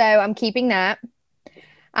I'm keeping that.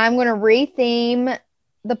 I'm going to retheme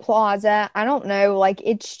the Plaza. I don't know, like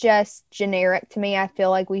it's just generic to me. I feel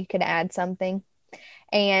like we could add something.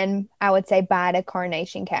 And I would say bye to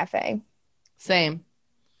Carnation Cafe. Same.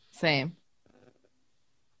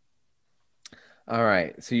 All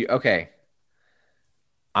right. So okay.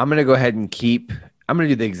 I'm gonna go ahead and I'm gonna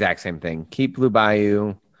do the exact same thing. Keep Blue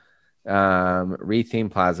Bayou, retheme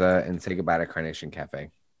Plaza, and say goodbye to Carnation Cafe.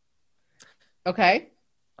 Okay.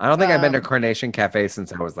 I don't think I've been to Um, Carnation Cafe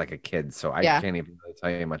since I was like a kid, so I Yeah. can't even really tell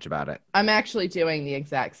you much about it. I'm actually doing the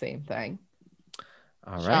exact same thing.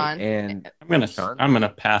 All right. Sean. And Sean? I'm gonna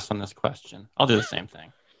pass on this question. I'll do the same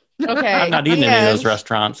thing. Okay. I'm not eating any of those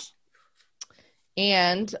restaurants.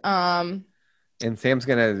 And Sam's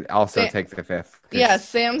gonna also Sam- take the fifth. 'cause yeah,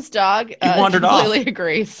 Sam's dog wandered off. completely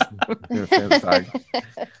agrees. Sam's dog.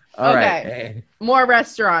 All right. Okay. More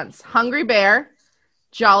restaurants: Hungry Bear,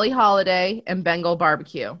 Jolly Holiday, and Bengal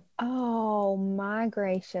Barbecue. Oh my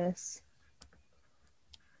gracious.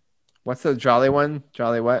 What's the Jolly one?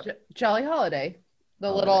 Jolly what? Jolly Holiday. The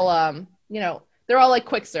Holiday. little, they're all like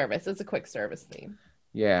quick service. It's a quick service theme.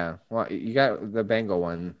 Yeah. Well, you got the Bengal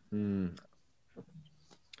one.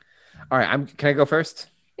 All right. Can I go first?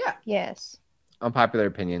 Yes. Unpopular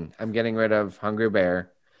opinion. I'm getting rid of Hungry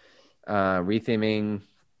Bear, retheming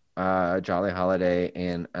Jolly Holiday,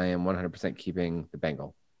 and I am 100% keeping the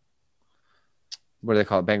Bengal. What do they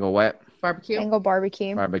call it? Bengal wet? Barbecue. Bengal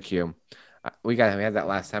barbecue. Barbecue. We had that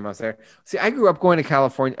last time I was there. See, I grew up going to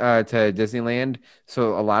California to Disneyland,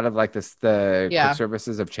 so a lot of like the quick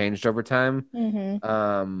services have changed over time.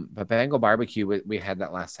 Mm-hmm. But Bengal barbecue, we had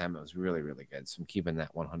that last time. It was really, really good. So I'm keeping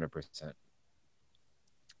that 100%.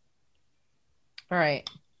 All right,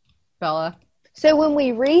 Bella. So when we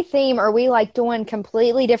retheme, are we like doing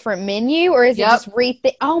completely different menu, or is it just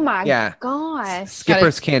retheme? Oh my gosh!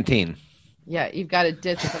 Skipper's Canteen. Yeah, you've got to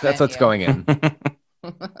ditch the That's what's going in.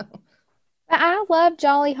 I love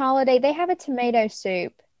Jolly Holiday. They have a tomato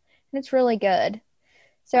soup, and it's really good.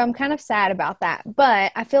 So I'm kind of sad about that,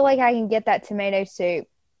 but I feel like I can get that tomato soup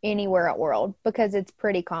anywhere at World because it's a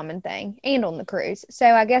pretty common thing, and on the cruise. So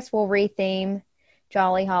I guess we'll retheme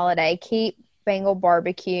Jolly Holiday, keep Bengal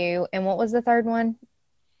barbecue, and what was the third one?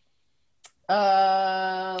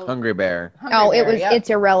 Hungry Bear. It's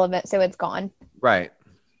irrelevant, so it's gone. Right.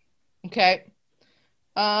 Okay.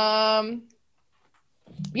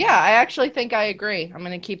 Yeah, I actually think I agree. I'm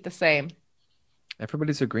going to keep the same.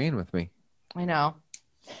 Everybody's agreeing with me. I know.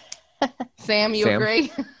 Sam, you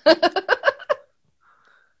agree?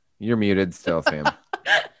 You're muted still, Sam.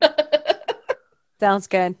 Sounds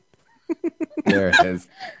good. There it is.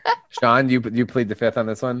 Sean, you plead the fifth on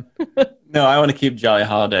this one? No, I want to keep Jolly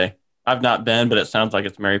Holiday. I've not been, but it sounds like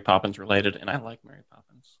it's Mary Poppins related, and I like Mary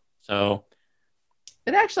Poppins. So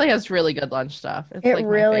it actually has really good lunch stuff. It's It like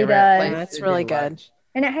really my favorite does. place It's to really do good. lunch.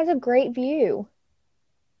 And it has a great view.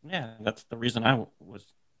 yeah, that's the reason I was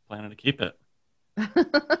planning to keep it.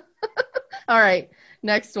 All right,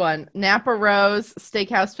 next one: Napa Rose,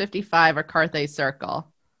 Steakhouse 55, or Carthay Circle.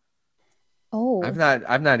 Oh, I've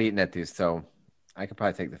not eaten at these, so I could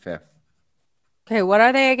probably take the fifth. Okay, what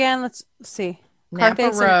are they again? Let's see. Napa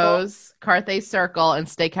Carthay Circle. Rose, Carthay Circle, and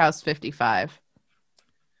Steakhouse 55.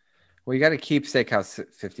 Well, you got to keep Steakhouse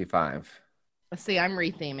 55. Let's see, I'm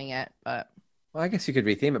retheming it, but Well, I guess you could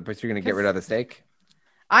retheme it, but you're going to get rid of the steak.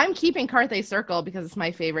 I'm keeping Carthay Circle because it's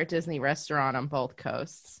my favorite Disney restaurant on both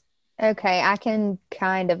coasts. okay. I can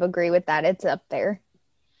kind of agree with that. It's up there.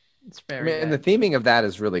 It's I very mean, and the good. theming of that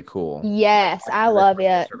is really cool. Yes, I love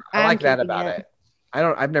it. I I'm like that keeping about it.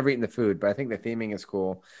 I've never eaten the food, but I think the theming is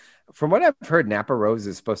cool. From what I've heard, Napa Rose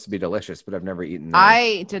is supposed to be delicious, but I've never eaten there.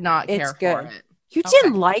 I did not It's care for good. it. You Okay.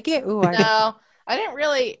 didn't like it? Ooh, No, I didn't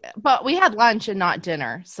really, but we had lunch and not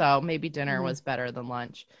dinner. So maybe dinner Mhm. was better than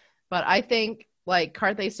lunch. But I think like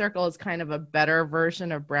Carthay Circle is kind of a better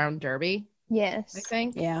version of Brown Derby, Yes. I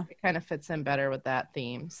think. yeah. It kind of fits in better with that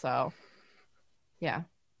theme. So yeah,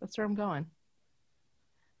 that's where I'm going.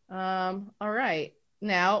 All right.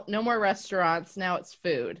 Now, no more restaurants. Now it's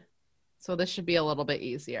food. So this should be a little bit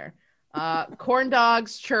easier. Corn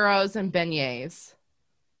dogs, churros, and beignets.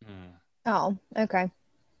 Oh, okay.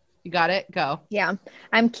 You got it? Go. Yeah.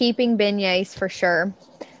 I'm keeping beignets for sure.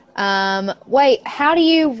 Wait, how do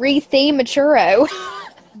you retheme a churro?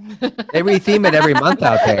 They retheme it every month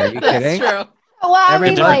out there. Are you That's kidding? true. Well, I Every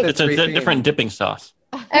mean, month like, it's It's a rethemed. different dipping sauce.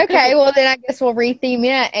 okay, well then I guess we'll retheme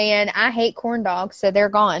it. And I hate corn dogs, so they're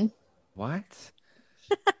gone. What?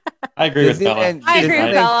 I agree with Bella. Disneyland, I agree with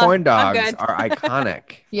Disneyland Bella. corn I'm dogs good. are iconic.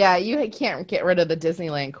 Yeah, you can't get rid of the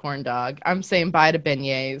Disneyland corn dog. I'm saying bye to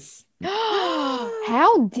beignets.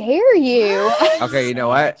 How dare you? Okay, you know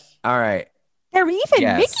what? All right. They're even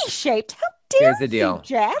Yes. Mickey shaped. How dare Here's the you, deal.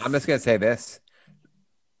 Jess? I'm just gonna say this.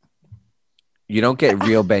 You don't get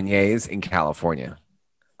real beignets in California.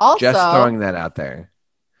 Also, Just throwing that out there.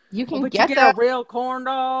 you Oh, can but get you that. get a real corn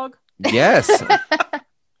dog. Yes.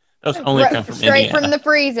 Those only come from Straight Indiana. from the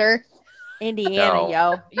freezer. Indiana, No.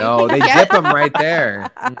 yo. No, they get- dip them right there.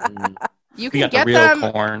 Mm-mm. You We can got the get real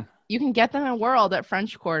them. corn. You can get them in World at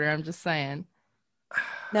French Quarter. I'm just saying.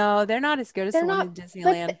 No, they're not as good as They're the one not- in But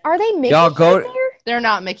Disneyland. are they Mickey Y'all go- shaped there? They're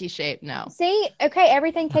not Mickey shaped. No, See, okay,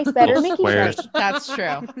 everything tastes better Little Mickey squares. shaped. that's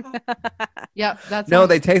true. Yep, that's No,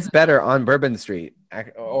 they taste better on Bourbon Street.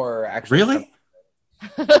 Or actually, Really?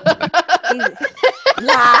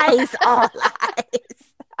 Lies, all lies.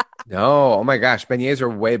 No. Oh my gosh, beignets are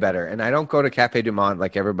way better. And I don't go to Cafe Du Monde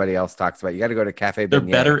like everybody else talks about. You got to go to Cafe They're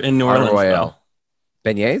Beignet better in New on Orleans. Royale.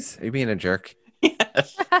 Beignets? Are you being a jerk? Though.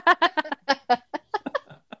 Yes.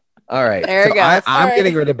 All right. There it so goes. I'm All right.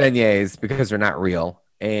 getting rid of beignets because they're not real.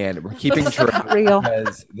 and we're keeping churros Real.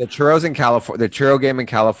 because the churros in California, the churro game in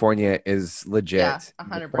California is legit. Yeah, The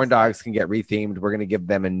 100%. corn dogs can get rethemed. We're gonna give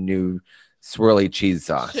them a new swirly cheese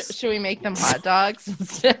sauce. Should we make them hot dogs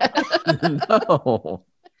instead? No.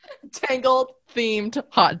 Tangled themed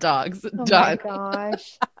hot dogs. Oh my Done.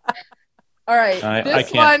 gosh. All right.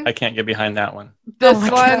 I can't get behind that one. This Oh my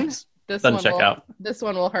one. gosh. This Doesn't one check will, out. This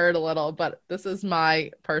one will hurt a little, but this is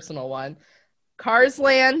my personal one. Cars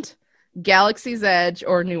Land, Galaxy's Edge,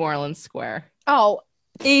 or New Orleans Square. Oh,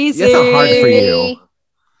 Easy. That's a hard for you.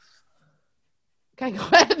 Okay, go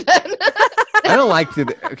ahead then. I don't like to.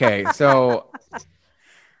 Okay, so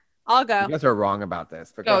I'll you go. guys are wrong about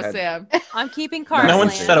this. But go Go, ahead. Sam. I'm keeping Cars No one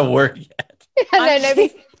Land. said a word yet. no.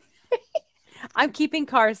 I'm keeping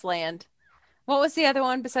Cars Land. What was the other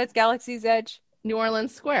one besides Galaxy's Edge? New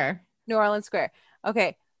Orleans Square. New Orleans Square.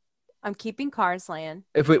 Okay. I'm keeping Cars Land.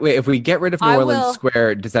 If we get rid of New I Orleans will-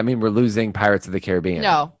 Square, does that mean we're losing Pirates of the Caribbean?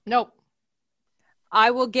 No, nope.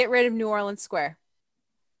 I will get rid of New Orleans Square.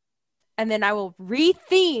 And then I will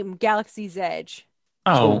retheme Galaxy's Edge.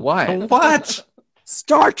 Oh, what? What?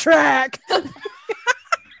 Star Trek.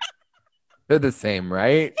 They're the same,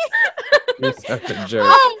 right? You're such a jerk.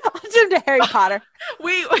 I'll do them to Harry Potter.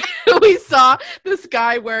 We saw this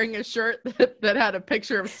guy wearing a shirt that had a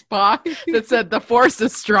picture of Spock that said "The Force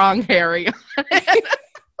is strong, Harry." on it.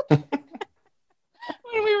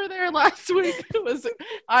 When we were there last week,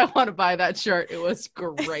 I want to buy that shirt. It was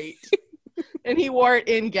great, and he wore it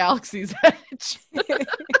in Galaxy's Edge.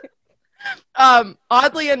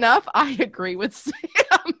 Oddly enough, I agree with Sam.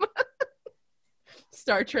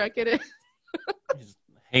 Star Trek, it is. These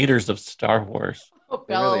haters of Star Wars. Oh,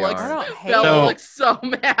 They Bella really looks. I are. don't hate Bella So- looks so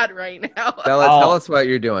mad right now. Bella, Oh. tell us what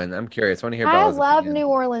you're doing. I'm curious. I want to hear I Bella's love opinion. New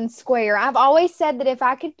Orleans Square. I've always said that if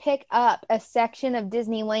I could pick up a section of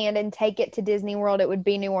Disneyland and take it to Disney World, it would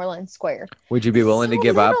be New Orleans Square. Would you be willing to So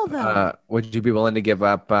give little, up? though. Would you be willing to give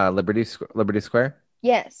up Liberty Square?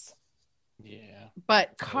 Yes. Yeah.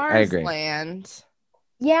 But agree. Cars Land.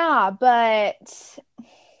 Yeah, but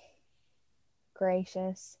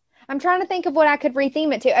gracious. I'm trying to think of what I could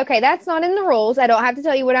retheme it to. Okay, that's not in the rules. I don't have to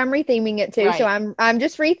tell you what I'm retheming it to. So Right. I'm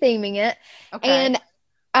just retheming it. Okay. And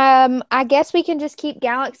I guess we can just keep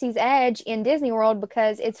Galaxy's Edge in Disney World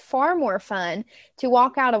because it's far more fun to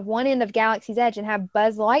walk out of one end of Galaxy's Edge and have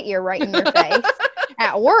Buzz Lightyear right in your face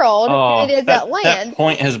at World than it is that, at Land. that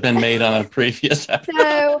point has been made on a previous episode.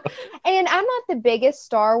 So, and I'm not the biggest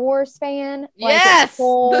Star Wars fan. Like, yes, it's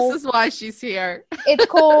cool. this is why she's here. It's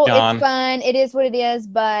cool. John. It's fun. It is what it is.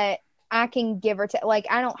 But I can give or take. Like,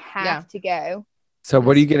 I don't have Yeah. to go. So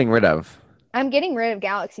what are you getting rid of? I'm getting rid of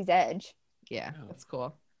Galaxy's Edge. Yeah, that's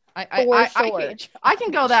cool. For I sure. I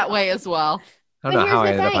can go that way as well. I don't But know how I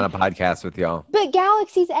here's the ended up thing. on a podcast with y'all. But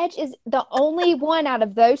Galaxy's Edge is the only one out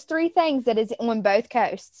of those three things that is on both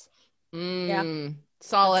coasts.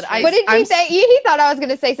 Solid. That's true. What did I'm you say? He thought I was going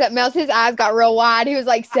to say something else. His eyes got real wide. He was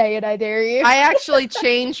like, "Say it, I dare you." I actually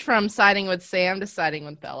changed from siding with Sam to siding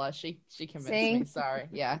with Bella. She convinced See? me. Sorry.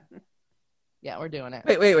 Yeah. Yeah, we're doing it.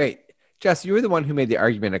 Wait. Jess, you were the one who made the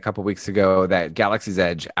argument a couple weeks ago that Galaxy's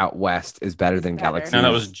Edge out west is better than better. Galaxy's No, that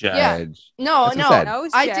was Jeff. Yeah. Edge. No, That's what no, I said. No,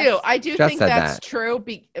 it's I Jess. do. I do Jess think said that's that. true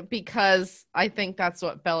because I think that's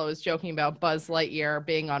what Bella was joking about Buzz Lightyear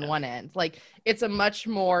being on one end. Like it's a much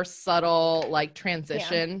more subtle like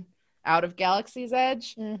transition out of Galaxy's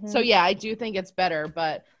Edge. Mhm. So yeah, I do think it's better,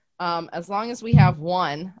 but as long as we have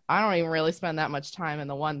one, I don't even really spend that much time in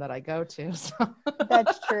the one that I go to. So.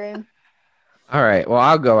 That's true. All right. Well,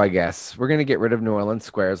 I'll go, I guess. We're going to get rid of New Orleans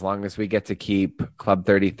Square as long as we get to keep Club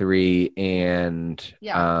 33 and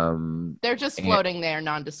Yeah. They're just And- floating there,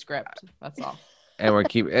 nondescript. That's all. and we're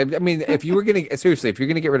keep. I mean, if you were going to seriously, if you're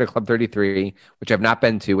going to get rid of Club 33, which I've not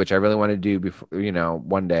been to, which I really want to do before,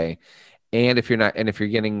 one day, and if you're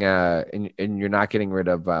getting and you're not getting rid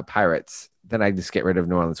of Pirates, then I just get rid of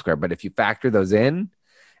New Orleans Square. But if you factor those in,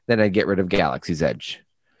 then I get rid of Galaxy's Edge.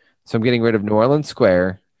 So I'm getting rid of New Orleans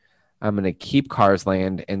Square. I'm going to keep Cars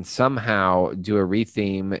Land and somehow do a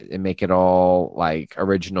retheme and make it all like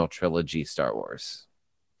original trilogy Star Wars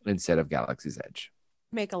instead of Galaxy's Edge.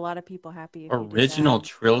 Make a lot of people happy. if you do Original that.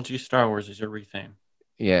 trilogy Star Wars is your retheme.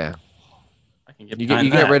 Yeah. I can get You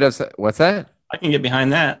behind get that. rid of what's that? I can get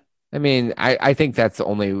behind that. I mean, I think that's the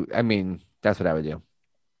only, that's what I would do.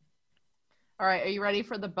 All right, are you ready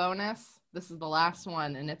for the bonus? This is the last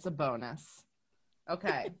one, and it's a bonus.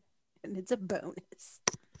 Okay. And it's a bonus.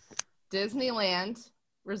 Disneyland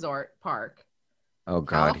Resort Park. Oh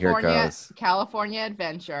God, here it goes. California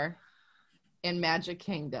Adventure and Magic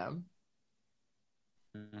Kingdom.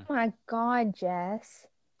 Oh my God, Jess.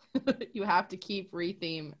 You have to keep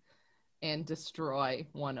retheme and destroy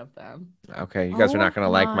one of them. Okay, you guys are not Oh going to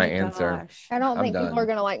like my my answer. gosh. I don't I'm think done. people are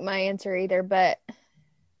going to like my answer either, but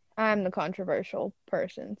I'm the controversial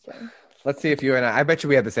person. So Let's see if you and I bet you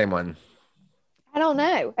we have the same one. I don't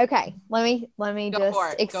know. Okay, let me Go just for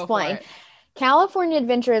it. Go for explain. it. California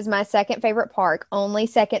Adventure is my second favorite park, only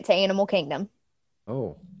second to Animal Kingdom.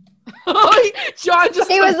 Oh. John just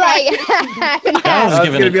He was like, I was I was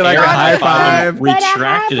giving gonna an be like air a high five, five.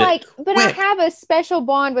 retracted it. But I have a special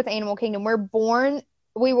bond with Animal Kingdom.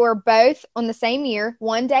 We were both on the same year,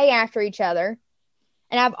 one day after each other.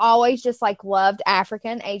 And I've always just like loved Africa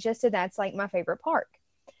and Asia. So that's like my favorite park.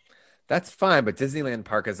 That's fine, but Disneyland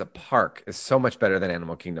Park as a park is so much better than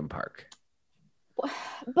Animal Kingdom Park.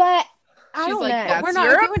 But I She's don't like, know. that's We're not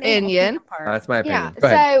your doing Animal opinion. Kingdom Park. That's my opinion. Yeah. Go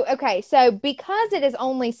ahead. So, okay. So because it is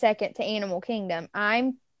only second to Animal Kingdom,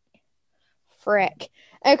 I'm frick.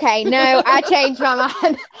 Okay. No, I changed my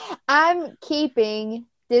mind. I'm keeping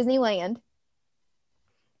Disneyland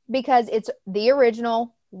because it's the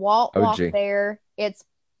original. Walk OG. there. It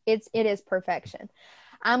is perfection.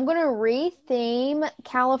 I'm gonna retheme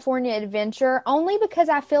California Adventure only because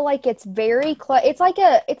I feel like it's very close.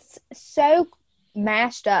 It's so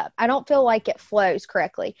mashed up. I don't feel like it flows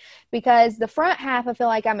correctly because the front half I feel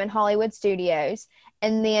like I'm in Hollywood Studios,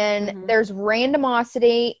 and then there's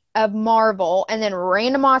randomosity of Marvel, and then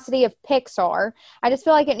randomosity of Pixar. I just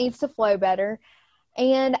feel like it needs to flow better.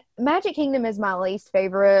 And Magic Kingdom is my least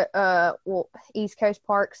favorite East Coast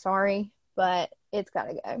park, sorry, but it's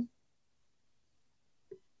gotta go.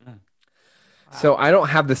 So I don't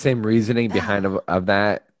have the same reasoning behind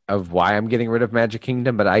of why I'm getting rid of Magic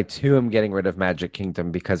Kingdom, but I too am getting rid of Magic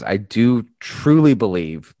Kingdom because I do truly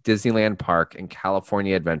believe Disneyland Park and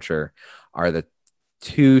California Adventure are the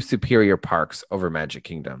two superior parks over Magic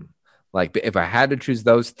Kingdom. Like if I had to choose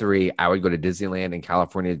those three, I would go to Disneyland and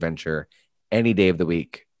California Adventure any day of the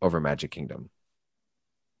week over Magic Kingdom.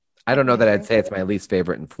 I don't know that I'd say it's my least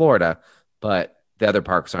favorite in Florida, but the other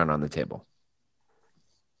parks aren't on the table.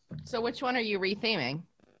 So which one are you retheming?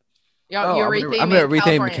 Oh, You're I'm gonna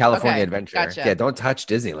retheme California Okay, Adventure. Gotcha. Yeah, don't touch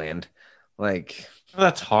Disneyland. Like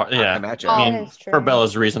That's hard. Yeah. imagine. Oh, I that mean, is true. for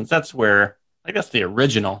Bella's reasons, that's where, I guess, the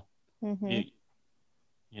original. Mhm.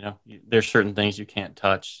 There's certain things you can't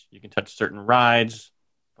touch. You can touch certain rides,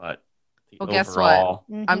 but the Well, guess overall,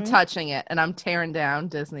 I'm Mhm. touching it, and I'm tearing down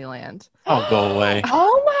Disneyland. oh, go away.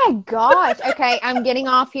 Oh my gosh. Okay, I'm getting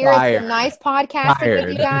off here. It's Fired. been nice podcasting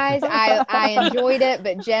with you Fired. guys. I enjoyed it,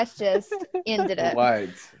 but Jess just ended it. What?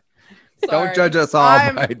 Sorry. Don't judge us all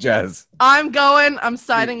I'm- by Jess. I'm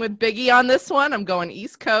siding with Biggie on this one. I'm going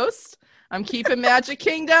East Coast. I'm keeping Magic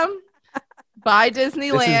Kingdom by This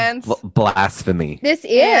Disneyland is blasphemy. This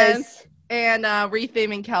And- is. and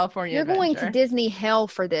retheming California You're going to Adventure. Disney hell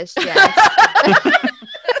for this, Jess.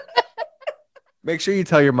 Make sure you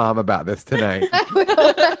tell your mom about this tonight. I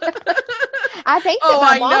think that Oh,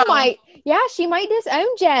 my I mom know. might. Yeah, she might disown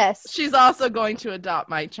Jess. She's also going to adopt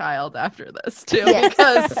my child after this too, Yes.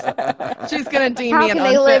 because she's going to deem How me an can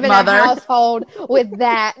they live unfit in mother. a household with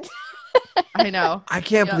that? I know. I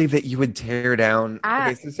can't Yeah. believe that you would tear down.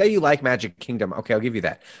 Okay, so say you like Magic Kingdom. Okay, I'll give you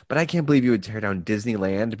that. But I can't believe you would tear down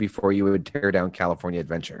Disneyland before you would tear down California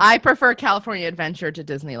Adventure. I prefer California Adventure to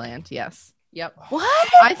Disneyland. Yes. Yep. What?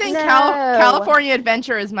 I think No. California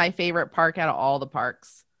Adventure is my favorite park out of all the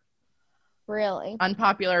parks. Really?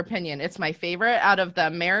 Unpopular opinion. It's my favorite out of the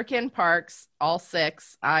American parks, all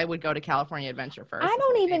 6. I would go to California Adventure first. I It's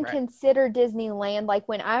don't my even favorite. consider Disneyland like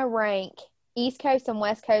when I rank East Coast and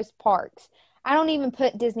West Coast parks. I don't even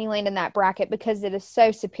put Disneyland in that bracket because it is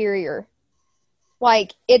so superior.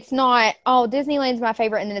 Like, it's not, oh, Disneyland's my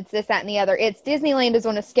favorite and then it's this, that, and the other. It's Disneyland is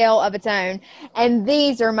on a scale of its own. And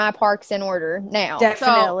these are my parks in order now.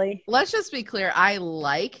 Definitely. Let's just be clear. I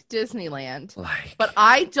like Disneyland, Like, but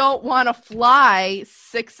I don't want to fly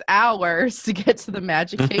 6 hours to get to the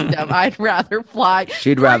Magic Kingdom. I'd rather fly.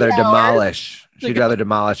 she'd rather 3 hours. demolish. She'd rather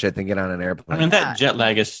demolish it than get on an I airplane. mean, that jet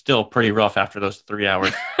lag is still pretty rough after those 3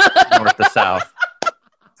 hours north to south.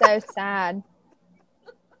 So sad.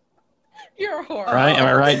 You're horrible. Right? Am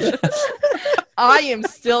I right? I am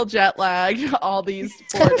still jet lagged all these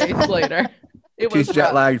 4 days later. It was She's jet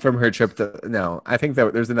rough. lagged from her trip to. No, I think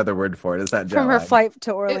that there's another word for it. It's not jet From her lag. flight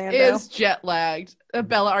to It Orlando. is jet lagged.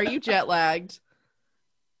 Bella, are you jet lagged?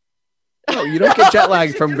 No, you don't get jet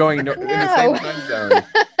lagged from going in the same No. time zone.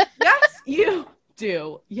 Yes, you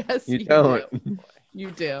do. Yes, You you don't. do. You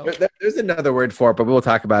do. There's another word for it, but we'll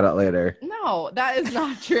talk about it later. No, that is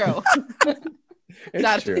not true. It's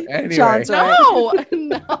That's- true. Anyway, John's right.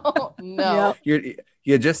 No.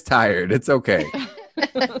 you're just tired. It's okay.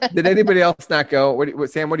 Did anybody else not go?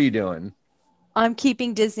 Sam, what are you doing? I'm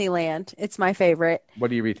keeping Disneyland. It's my favorite.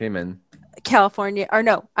 What are you retheming? California, or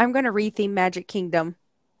no, I'm going to retheme Magic Kingdom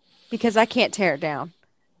because I can't tear it down.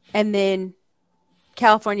 And then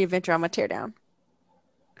California Adventure, I'm going to tear down.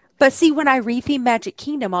 But see, when I retheme Magic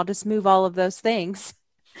Kingdom, I'll just move all of those things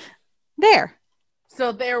there.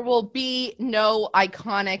 So there will be no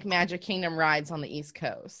iconic Magic Kingdom rides on the East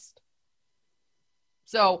Coast.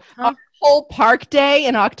 So our whole park day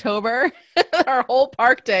in October, our whole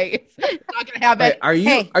park day is not going to have Wait, it. are you?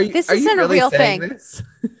 Hey, are you? this are you isn't a really real saying thing. This?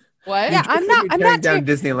 What? Yeah, I'm not. I'm tearing not down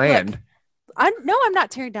Disneyland. Look, I'm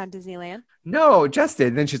not tearing down Disneyland. No,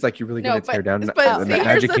 Justin. Then she's like, "You're really No, going to tear down but the see, here's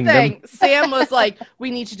Magic the Kingdom?" thing. Sam was like,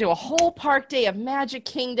 "We need to do a whole park day of Magic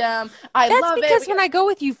Kingdom." I That's love because it. when I go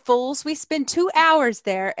with you fools, we spend 2 hours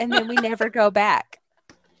there and then we never go back.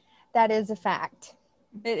 That is a fact.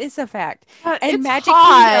 It is a fact. And And Magic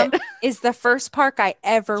hot. Kingdom is the first park I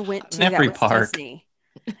ever went to. Every that was park. Disney.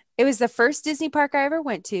 It was the first Disney park I ever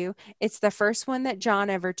went to. It's the first one that John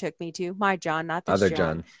ever took me to. My John, not this Other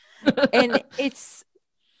John. John. And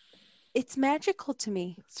it's magical to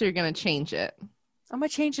me. So you're going to change it. I'm gonna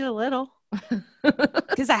change it a little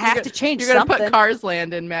because I have to change You're going to something. put Cars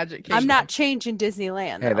Land in Magic Kingdom. I'm not changing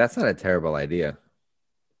Disneyland. Hey, though. that's not a terrible idea.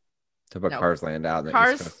 To put No. Cars Land out. in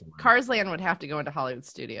the East Coast somewhere. Cars Land would have to go into Hollywood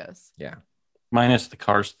Studios. Yeah. Minus the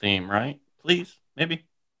Cars theme, right? Please, maybe.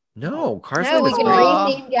 No, Cars No, Land we is can great.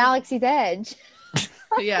 retheme Galaxy's Edge.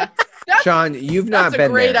 Yeah. Sean, you've not That's a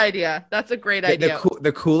been great there. idea. That's a great The, idea.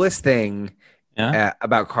 the coolest thing Yeah.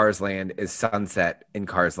 about Cars Land is sunset in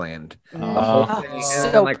Cars Land. The Mm. whole Oh, thing, and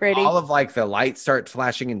so then, like, pretty. all of like the lights start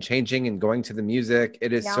flashing and changing and going to the music.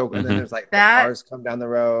 It is Yeah. so. And then Mhm. there's like That- the cars come down the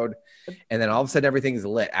road, and then all of a sudden everything's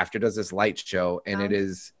lit after it does this light show, and Yeah. it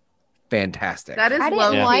is fantastic. That is I didn't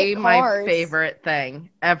low-key like my Cars. favorite thing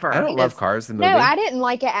ever. I don't love is- Cars the movie. No, I didn't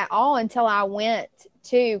like it at all until I went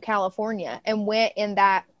to California and went in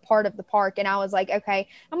that part of the park. And I was like, okay,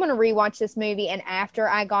 I'm going to rewatch this movie. And after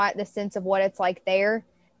I got the sense of what it's like there,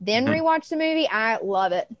 then Mhm. rewatch the movie. I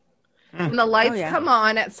love it. When the lights Oh, yeah. come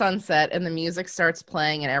on at sunset and the music starts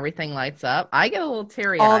playing and everything lights up, I get a little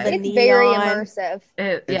teary All eyed. the It's very neon. immersive.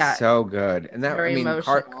 It's Yeah. so good, and that Very I mean,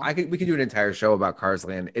 emotional. we could do an entire show about Cars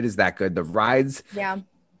Land. It is that good. The rides, Yeah.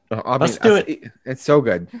 I Let's mean, do it. It's so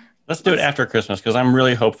good. Let's do it after Christmas because I'm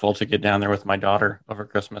really hopeful to get down there with my daughter over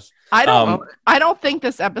Christmas. I don't think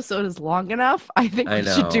this episode is long enough. I think I we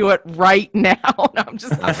should know. do it right now. No, I'm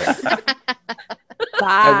just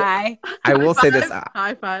Bye. I will say this: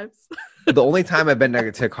 High fives. the only time I've been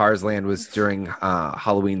to Cars Land was during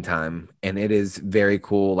Halloween time, and it is very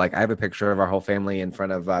cool. Like, I have a picture of our whole family in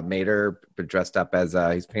front of Mater, but dressed up as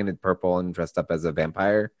he's painted purple and dressed up as a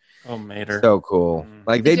vampire. Oh, Mater. So cool! Mm.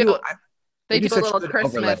 Like They they do- do. They do do a such little good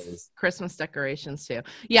Christmas overlays. decorations too.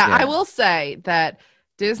 Yeah, Yeah. I will say that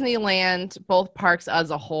Disneyland, both parks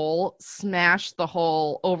as a whole, smashed the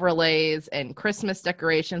whole overlays and Christmas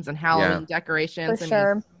decorations and Halloween For decorations. I mean,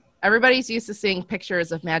 sure. everybody's used to seeing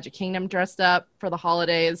pictures of Magic Kingdom dressed up for the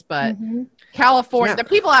holidays, but Mhm. California, Yeah. the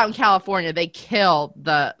people out in California, they killed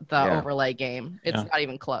the Yeah. overlay game. It's Yeah. not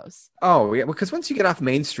even close. Oh yeah, because once you get off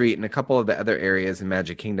Main Street and a couple of the other areas in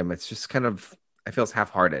Magic Kingdom, it's just kind of I feel it's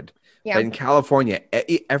half-hearted. Yeah. But in California,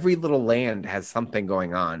 every little land has something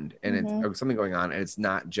going on, and Mhm. it's or something going on, and it's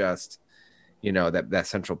not just that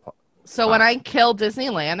central. So when I kill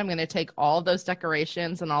Disneyland, I'm going to take all of those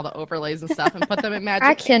decorations and all the overlays and stuff and put them in Magic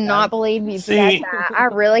I Kingdom. cannot believe you See- said that. I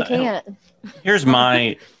really can't. Here's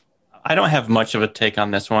my I don't have much of a take on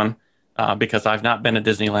this one because I've not been to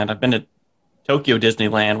Disneyland. I've been to Tokyo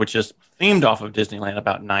Disneyland, which is themed off of Disneyland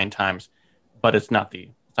about 9 times, but it's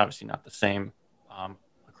obviously not the same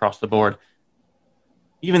across the board.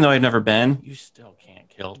 Even though I've never been, you still can't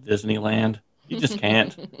kill Disneyland. You just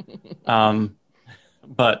can't.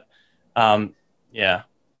 But yeah.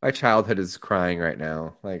 My childhood is crying right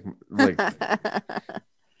now. Like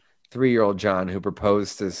 3-year-old John who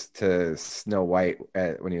proposed to Snow White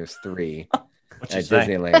when he was 3 What'd you at say?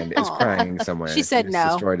 Disneyland is Aw. crying somewhere. She said It's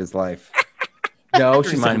no. Destroyed his life. No,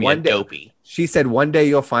 she Remind said me one of day. Dopey. She said one day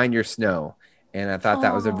you'll find your snow, and I thought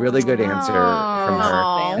that was a really good answer from her.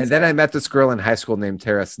 Aw. And then I met this girl in high school named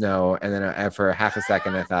Tara Snow, and then for half a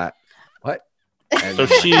second I thought, what? And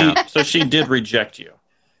So she did reject you.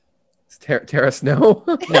 Tara Snow?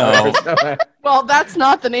 No. Well, that's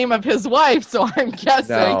not the name of his wife, so I'm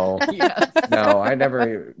guessing. No. Yes. No, I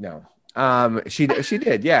never. No. She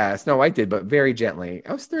did. Yeah, Snow White did, but very gently.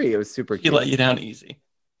 I was 3. It was super She cute. let you down easy.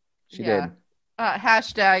 She Yeah. did.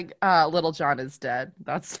 Hashtag Little John is dead.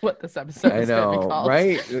 That's what this episode I is going to be know, called.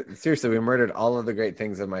 right? Seriously, we murdered all of the great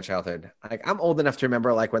things of my childhood. Like, I'm old enough to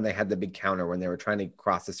remember, like, when they had the big counter when they were trying to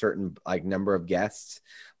cross a certain like number of guests,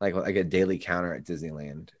 like a daily counter at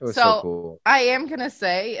Disneyland. It was so cool. I am going to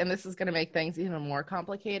say, and this is going to make things even more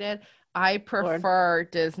complicated, I prefer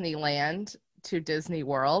Disneyland to Disney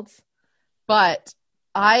World, but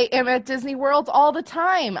I am at Disney World all the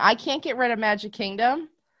time. I can't get rid of Magic Kingdom.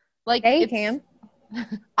 Like, Yeah, you can.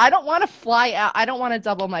 I don't want to fly out. I don't want to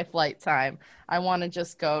double my flight time. I want to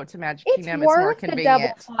just go to Magic It's Kingdom. It's more worth the double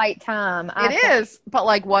convenient. flight time. It is, but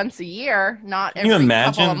like once a year, not Can you every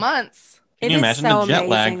imagine? couple of months. Can It you is imagine so the jet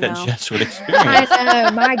lag amazing, that though. Jess would I experience?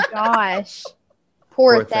 know. My gosh.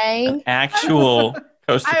 Poor Poor thing. Actual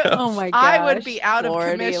coast to coast. Oh my gosh. I would be out of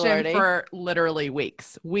Lordy, commission lordy. for literally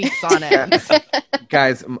weeks on end.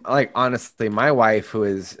 Guys, like, honestly, my wife, who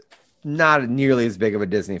is not nearly as big of a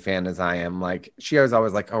Disney fan as I am, like, she was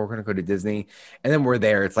always like, oh, we're gonna go to Disney, and then we're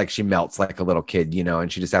there, it's like she melts like a little kid, you know,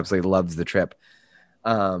 and she just absolutely loves the trip.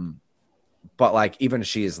 But like, even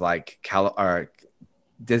she's like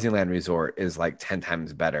Disneyland Resort is like 10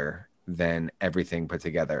 times better than everything put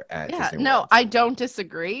together at Yeah, Disney no, World. I don't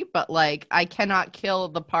disagree, but like, I cannot kill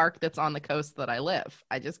the park that's on the coast that I live.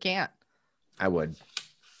 I just can't. I would.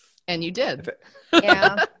 And you did.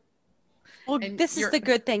 Yeah. Well, And this is you're- the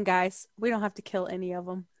good thing, guys. We don't have to kill any of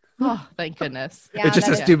them. Oh, thank goodness. Yeah, It's just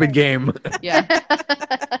a that's stupid true. game. Yeah.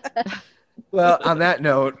 Well, on that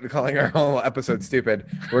note, calling our whole episode stupid,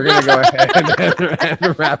 we're gonna go ahead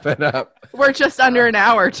and wrap it up. We're just under an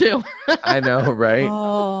hour too. I know, right?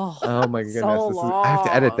 Oh, my goodness, so I have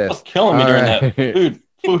to edit long. this. It's killing me All during right. that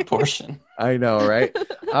food portion. I know, right?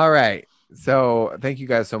 All right. So thank you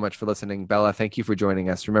guys so much for listening. Bella, thank you for joining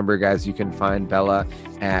us. Remember, guys, you can find Bella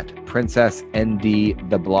at Princess ND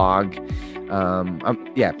the blog.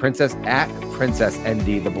 Princess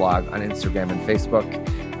ND the blog on Instagram and Facebook.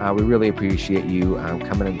 We really appreciate you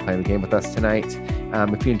coming and playing the game with us tonight.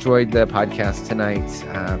 If you enjoyed the podcast tonight,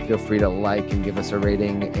 feel free to like and give us a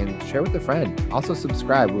rating and share with a friend. Also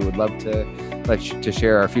subscribe. We would love to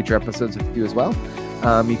share our future episodes with you as well.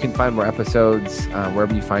 You can find more episodes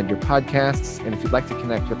wherever you find your podcasts. And if you'd like to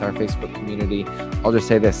connect with our Facebook community, I'll just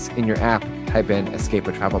say this. In your app, type in Escape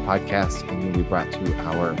a Travel Podcast, and you'll be brought to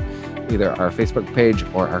either our Facebook page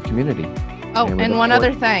or our community. Oh, And we and look one forward-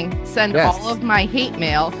 other thing. Send Yes. all of my hate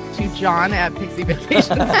mail to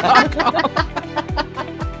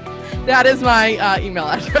john@pixievacations.com. That is my email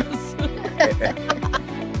address.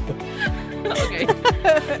 Okay.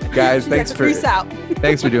 Guys, Peace out.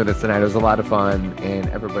 thanks for doing this tonight. It was a lot of fun, and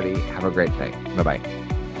everybody have a great night. Bye-bye.